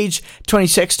minimum age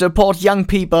 26 to support young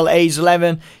people aged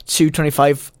 11 to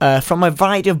 25 from a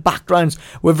variety of backgrounds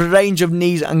with a range of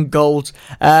needs and goals.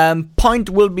 Point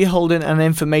will be holding an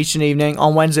information evening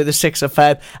on Wednesday the 6th of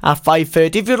Feb at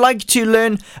 5:30. If you'd like to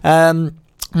learn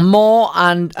more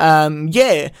and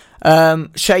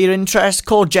share your interest,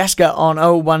 call Jessica on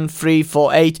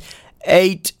 01348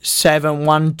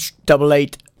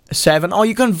 8718887, or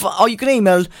you can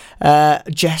email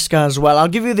Jessica as well. I'll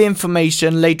give you the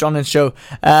information later on in the show.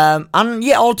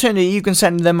 Alternatively, you can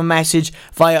send them a message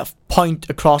via Point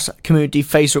Across Community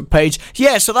Facebook page.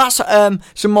 Yeah, so that's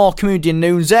some more community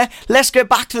news there. Let's get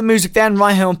back to the music then,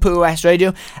 right here on Pure West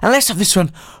Radio, and let's have this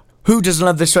one. Who doesn't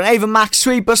love this one? Ava Max,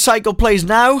 Sweet But Psycho plays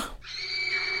now.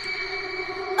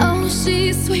 Oh,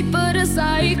 she's sweet but a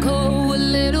psycho, a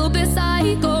little bit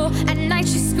psycho. At night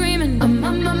she's screaming, I'm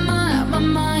on my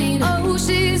mind. Oh,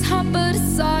 she's hot but a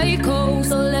psycho,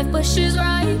 so left but she's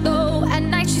right though. At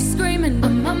night she's screaming,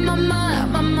 I'm on my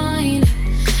mind.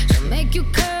 She'll make you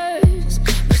curse,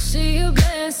 but she a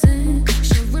blessing.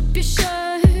 She'll rip your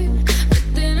shirt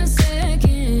within a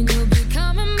second. You'll be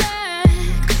coming back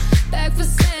for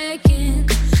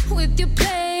seconds with your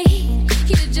play.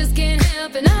 You just can't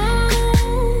help it.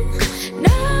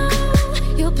 No,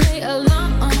 you'll play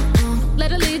along.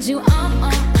 Let her lead you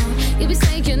on. You'll be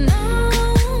saying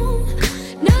no,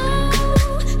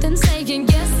 then saying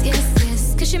yes,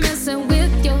 'cause you're messing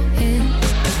with your head.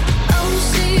 Oh,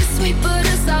 she's sweet but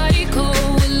a psycho, a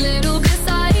little bit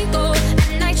psycho.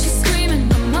 At night she's screaming,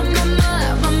 I'm on my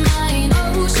mind.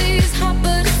 Oh, she's hot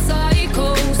but a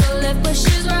psycho, so left but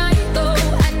she's right though.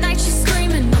 At night she's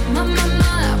screaming, I'm on my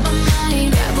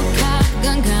mind. Grab a cop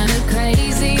gun, kinda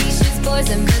crazy. She's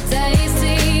poison but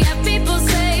tasty. And people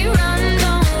say run,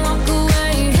 don't walk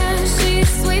away. Yeah, she's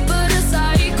sweet but a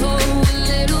psycho, a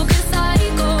little bit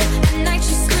psycho. At night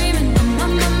she's screaming, I'm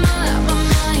on my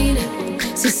mind.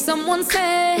 See, someone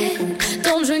said,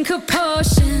 don't drink her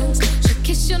potions. She'll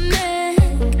kiss your neck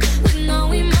with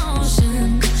no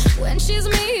emotion. When she's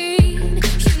mean,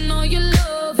 you know you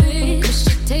love it.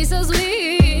 She tastes so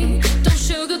sweet, don't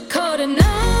sugarcoat it.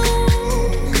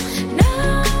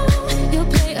 No, you'll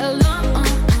play along.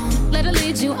 Let her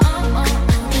lead you on.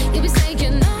 You'll be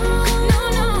saying no,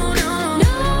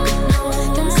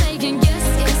 then saying yes,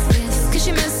 'cause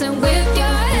you're messing with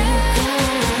your head.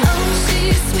 Oh,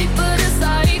 she's sweet but a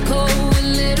psycho, a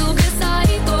little bit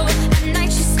psycho. At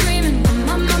night she's screaming, I'm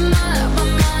on my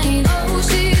mind. Oh,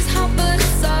 she's hot but a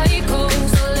psycho,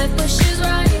 so left but she's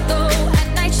right though. At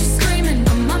night she's screaming,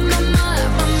 I'm on my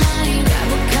mind.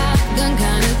 Grab a cop gun,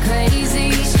 kinda crazy.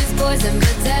 She's poison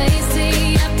but tasty.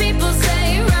 And people say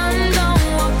run, don't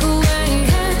walk away.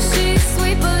 'Cause she's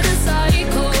sweet but a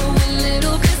psycho, a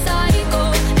little bit psycho.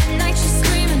 At night she's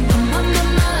screaming, I'm on my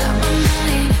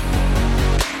mind.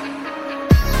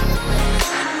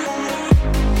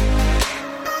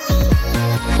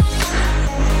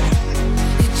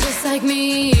 You're just like me,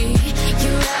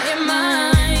 you're out your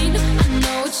mind. I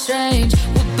know it's strange,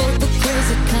 we're both the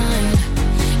crazy kind.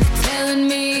 You're telling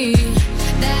me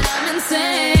that I'm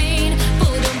insane,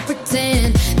 but don't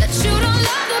pretend that you don't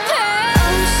love the pain.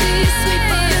 Oh, she's sweet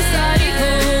but a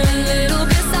psycho, a little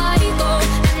bit psycho.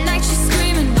 At night she's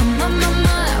screaming, I'm on my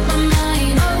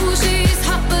mind. Oh, she's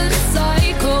hot but a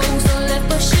psycho, so left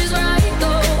but she's right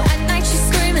though. At night she's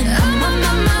screaming, I'm on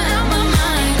my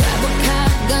mind. Grab a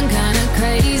cop gun, kinda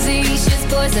crazy. She's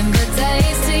poison but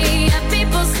tasty. And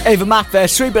people say Ava Max there,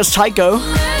 Sweet But Psycho.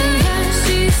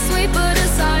 she's sweet but a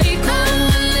psycho, a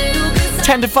little bit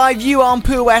 10 to 5, you on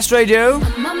Pure West Radio.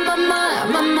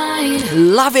 my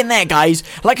mind. Loving that, guys.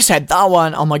 Like I said, that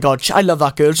one, oh my god, I love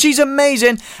that girl. She's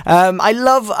amazing. I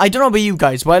don't know about you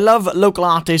guys, but I love local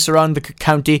artists around the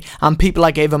county and people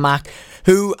like Ava Mack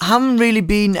who haven't really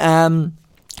been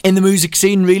in the music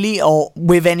scene really or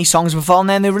with any songs before, and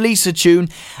then they release a tune.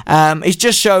 It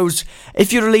just shows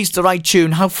if you release the right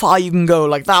tune how far you can go.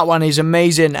 Like that one is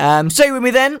amazing. Stay with me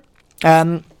then,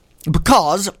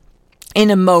 because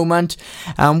in a moment,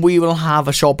 and we will have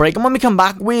a short break. And when we come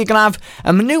back, we're gonna have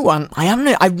a new one.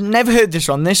 I've never heard this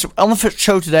on the first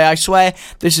show today. I swear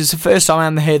this is the first time I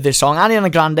haven't heard this song.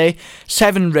 Ariana Grande,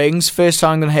 7 Rings. First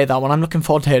time I'm gonna hear that one. I'm looking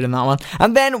forward to hearing that one.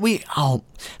 And then we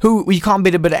can't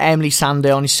beat a bit of Emily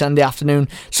Sandé on his Sunday afternoon.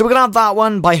 So we're gonna have that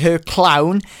one by her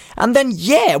Clown. And then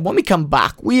when we come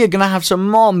back, we are gonna have some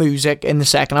more music in the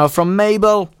second hour from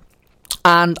Mabel.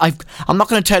 And I'm not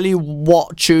going to tell you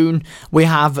what tune we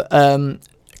have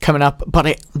coming up,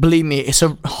 but believe me,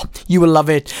 you will love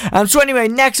it. So anyway,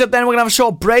 next up then we're going to have a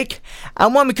short break,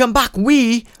 and when we come back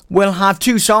we will have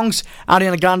 2 songs.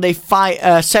 Ariana Grande,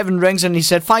 7 Rings, and he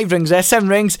said 5 rings there, 7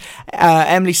 rings,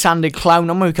 Emily Sandé, Clown.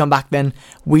 And when we come back then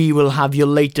we will have your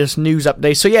latest news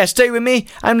update. So yeah, stay with me.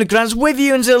 I'm Luke Reynolds with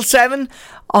you until 7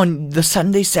 on the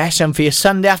Sunday session for your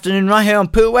Sunday afternoon right here on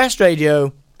Pure West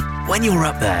Radio. When you're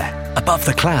up there, above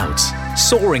the clouds,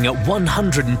 soaring at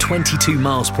 122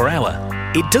 miles per hour,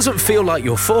 it doesn't feel like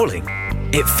you're falling.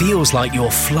 It feels like you're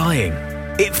flying.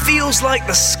 It feels like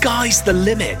the sky's the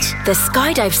limit. The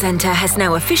Skydive Centre has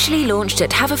now officially launched at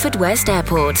Haverfordwest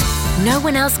Airport. No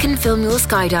one else can film your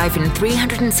skydive in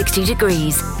 360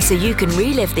 degrees, so you can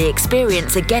relive the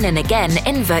experience again and again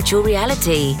in virtual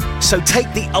reality. So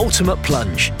take the ultimate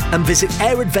plunge and visit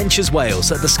Air Adventures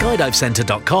Wales at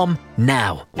theskydivecentre.com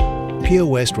now. Pure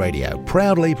West Radio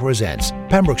proudly presents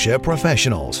Pembrokeshire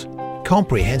Professionals.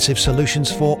 Comprehensive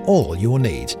solutions for all your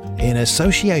needs in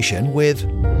association with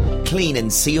Clean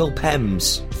and Seal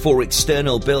PEMS for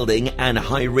external building and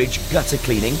high ridge gutter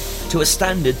cleaning to a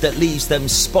standard that leaves them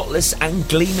spotless and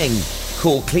gleaming.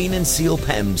 Call Clean and Seal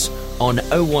PEMS on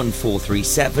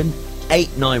 01437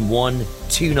 891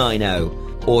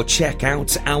 290 or check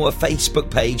out our Facebook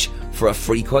page for a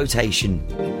free quotation.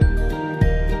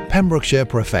 Pembrokeshire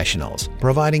Professionals,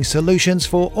 providing solutions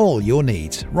for all your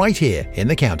needs right here in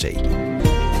the county.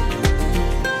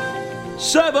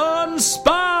 7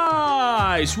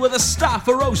 Spice, where the staff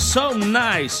are oh so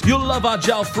nice. You'll love our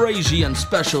jalfrezi and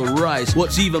special rice.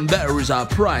 What's even better is our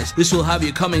price. This will have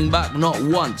you coming back not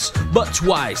once, but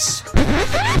twice.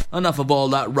 Enough of all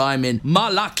that rhyming.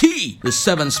 Malaki! The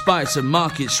 7 Spice of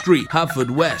Market Street,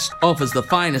 Haverfordwest, offers the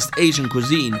finest Asian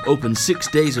cuisine, open 6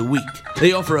 days a week.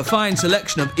 They offer a fine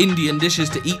selection of Indian dishes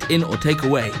to eat in or take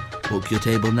away. Book your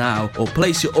table now or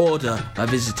place your order by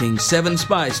visiting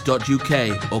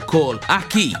 7spice.uk or call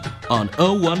Aki on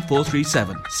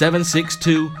 01437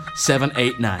 762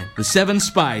 789. The 7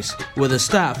 Spice, where the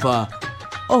staff are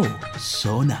oh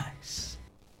so nice.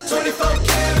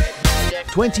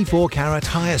 24 Carat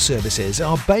Hire Services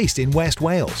are based in West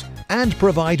Wales and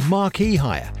provide marquee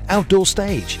hire, outdoor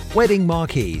stage, wedding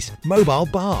marquees, mobile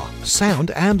bar,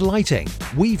 sound and lighting.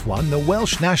 We've won the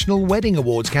Welsh National Wedding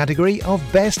Awards category of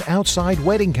Best Outside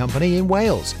Wedding Company in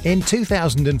Wales in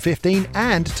 2015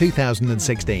 and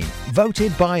 2016,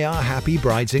 voted by our happy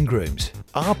brides and grooms.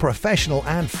 Our professional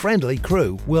and friendly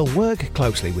crew will work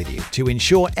closely with you to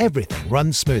ensure everything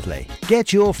runs smoothly.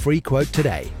 Get your free quote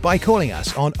today by calling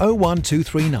us on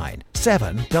 01239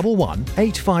 711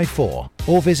 854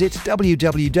 or visit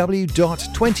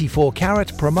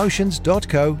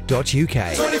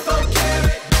www.24caratpromotions.co.uk.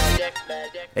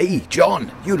 Hey,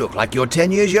 John, you look like you're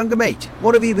 10 years younger, mate.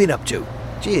 What have you been up to?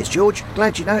 Cheers, George.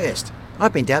 Glad you noticed.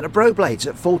 I've been down to Broblades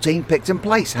at 14 Picton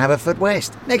Place,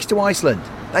 Haverfordwest, next to Iceland.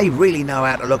 They really know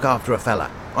how to look after a fella.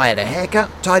 I had a haircut,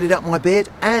 tidied up my beard,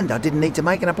 and I didn't need to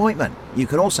make an appointment. You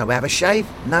can also have a shave,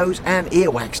 nose and ear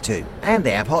wax too. And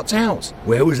they have hot towels.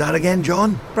 Where was that again,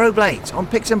 John? Broblades on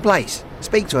Picton Place.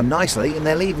 Speak to them nicely and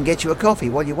they'll even get you a coffee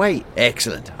while you wait.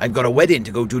 Excellent. I've got a wedding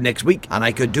to go to next week and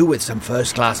I could do with some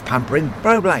first-class pampering.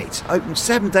 Broblades, open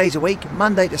 7 days a week,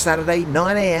 Monday to Saturday,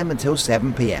 9 a.m. until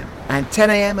 7 p.m. and 10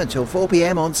 a.m. until 4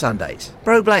 p.m. on Sundays.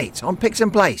 Broblades on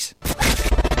Picton Place.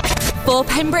 For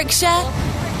Pembrokeshire,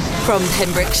 from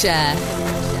Pembrokeshire,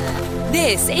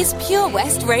 this is Pure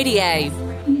West Radio.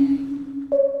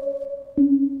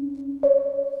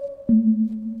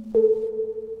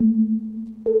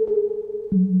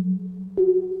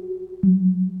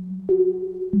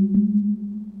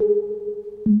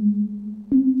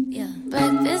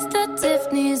 Breakfast at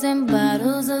Tiffany's and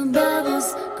bottles of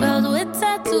bubbles. Girls with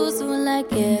tattoos who like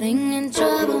getting in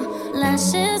trouble.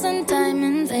 Lashes and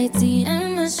diamonds,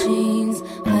 ATM machines.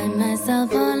 Buy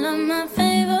myself all of my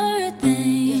favorite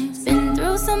things. Been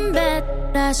through some bad,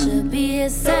 I should be a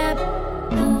sap.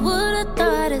 Who would've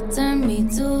thought it turned me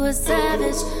to a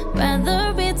savage?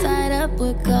 Rather be tied up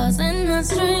with calls and my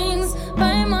strings.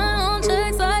 Write my own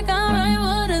checks like I write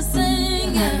what I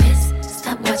sing. My wrist,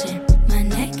 stop watching. My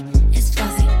neck is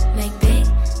fuzzy. Make big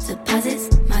deposits.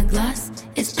 My gloss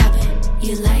is popping.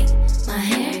 You like my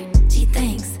hair? Gee,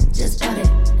 thanks. Just bought it.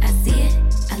 I see it.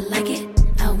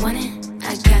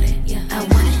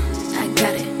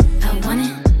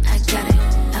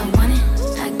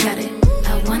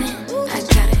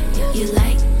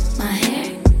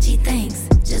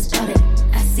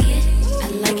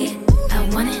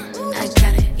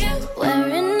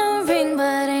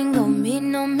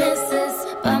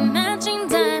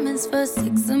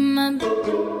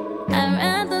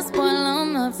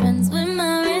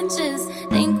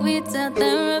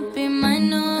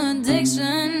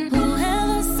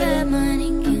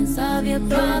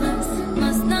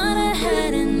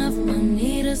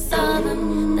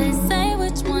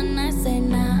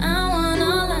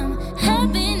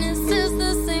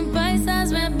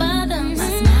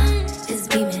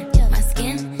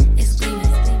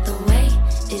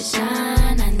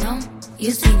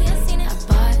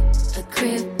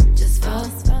 crib just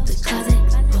falls. The closet,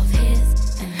 both his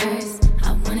and hers.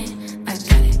 I want it, I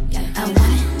got it. I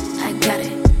want it, I got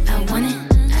it. I want it,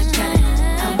 I got it.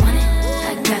 I want it,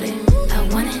 I got it. I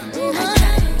want it, I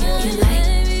got it. You like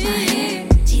my hair?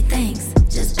 Gee, thanks,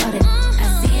 just bought it. I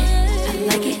see it, I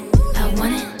like it. I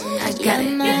want it, I got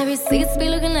it. My receipts be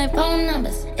looking like phone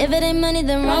numbers. If it ain't money,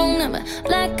 then wrong number.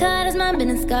 Black card is my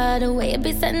business card. The way it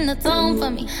be setting the tone for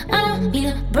me. I don't need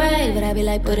a brag, but I be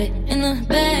like, put it in the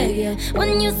bag, yeah.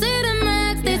 When you see the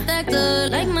max, they stacked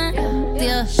up like my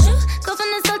dear shoes. Go from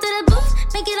the south to the booth,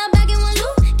 make it all back in one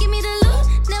loop. Give me the loot,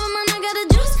 never mind, I got the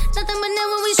juice. Nothing but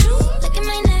never we shoot. Look at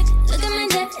my neck, look at my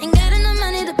neck. Ain't got enough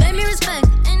money to pay me respect.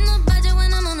 Ain't no budget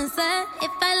when I'm on the set.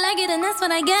 If I like it, then that's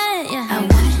what I get, yeah. I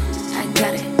want it, I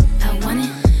got it. I want it,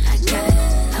 I got it.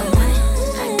 I want it,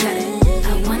 I got it.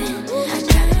 I want it, I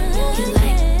got it. You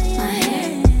like my hair?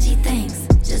 Gee, thanks,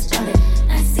 just bought it.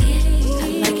 I see it, I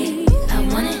like it. I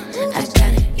want it, I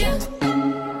got it, yeah.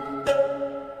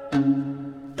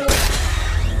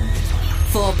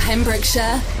 For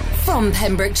Pembrokeshire, from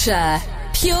Pembrokeshire,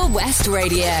 Pure West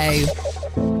Radio.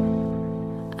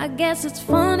 I guess it's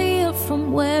funnier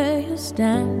from where you're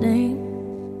standing.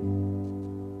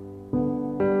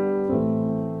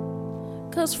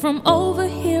 'Cause from over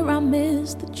here I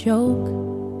miss the joke.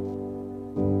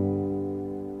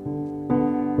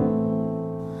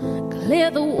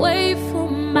 Clear the way for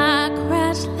my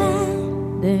crash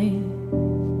landing.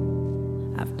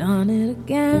 I've done it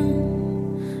again.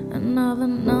 Another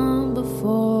number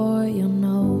for your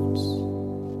notes.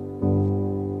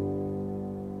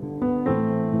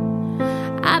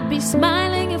 I'd be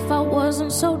smiling if I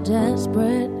wasn't so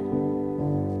desperate.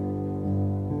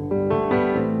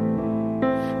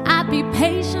 I'd be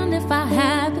patient if I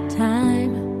had the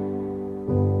time.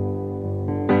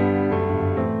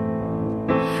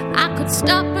 I could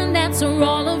stop and answer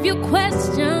all of your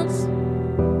questions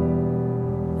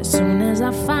as soon as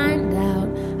I find out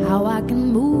how I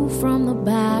can move from the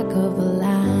back of the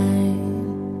line.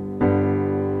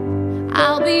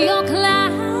 I'll be your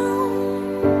clown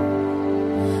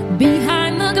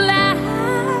behind the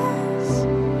glass.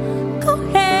 Go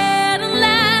ahead and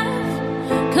laugh,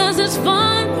 'cause it's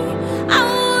funny, I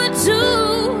would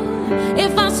too.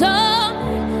 If I saw,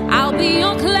 I'll be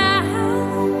your clown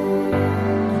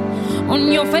on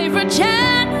your favorite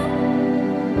channel.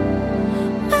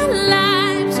 My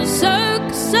life's a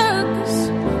circus, circus,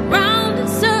 round in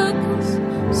circles,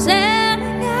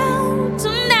 setting out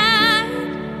tonight.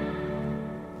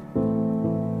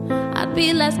 I'd be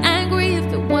less angry if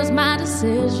it was my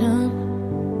decision,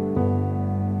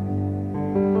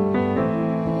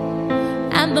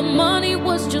 and the money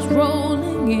was just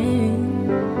rolling in.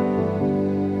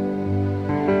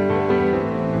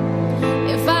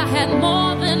 If I had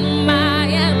more than my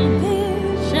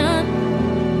ambition,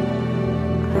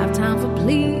 I'll have time for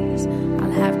please,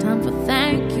 I'll have time for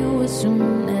thank you as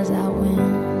soon as I win.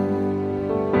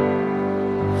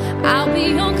 I'll be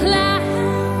your clown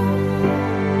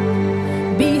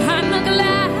behind the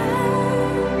glass.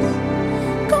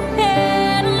 Go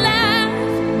ahead and laugh,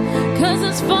 'cause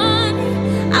it's funny,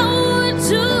 I would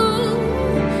too.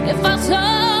 If I saw,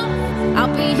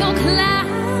 I'll be your clown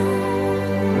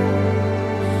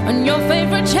on your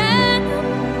favorite channel.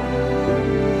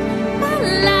 My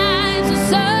life's a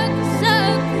circus,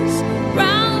 circus,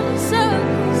 round in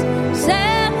circles,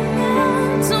 sailing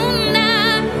out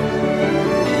tonight.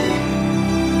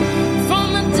 From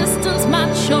a distance, my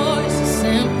choice is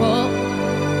simple.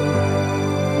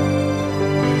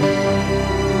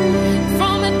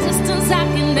 From a distance, I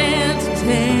can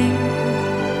entertain.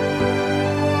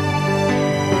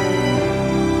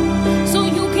 So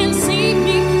you can see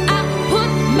me, I put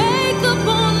makeup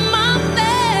on my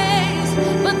face,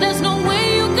 but there's no way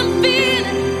you can feel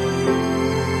it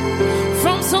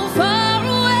from so far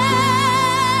away.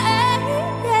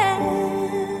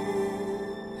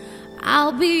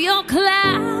 I'll be your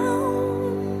clown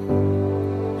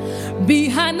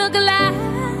behind the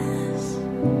glass.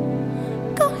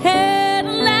 Go ahead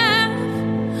and laugh,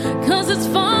 'cause it's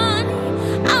funny,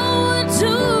 I would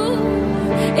too.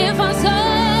 If I saw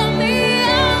me,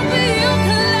 I'll be your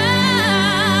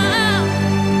clown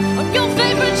on your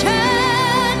favorite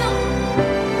channel.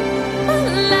 My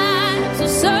life's a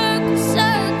circus,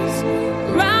 circus,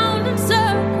 round in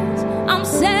circles. I'm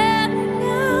setting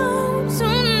out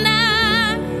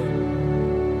tonight.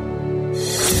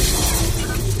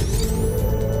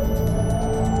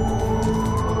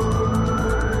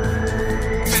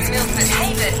 From Milford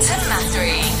Haven to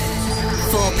Mathry.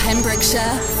 For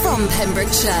Pembrokeshire, from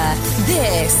Pembrokeshire,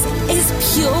 this is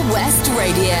Pure West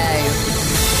Radio.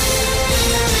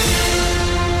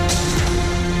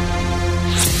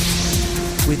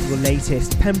 with your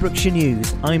latest Pembrokeshire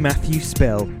news. I'm Matthew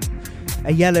Spill.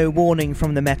 A yellow warning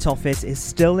from the Met Office is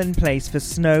still in place for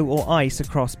snow or ice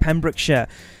across Pembrokeshire.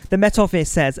 The Met Office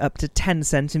says up to 10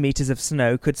 centimetres of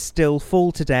snow could still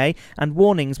fall today, and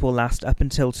warnings will last up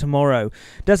until tomorrow.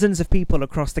 Dozens of people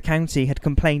across the county had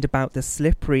complained about the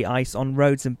slippery ice on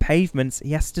roads and pavements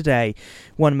yesterday.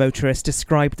 One motorist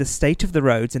described the state of the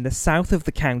roads in the south of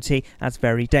the county as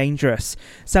very dangerous.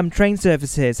 Some train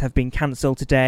services have been cancelled today.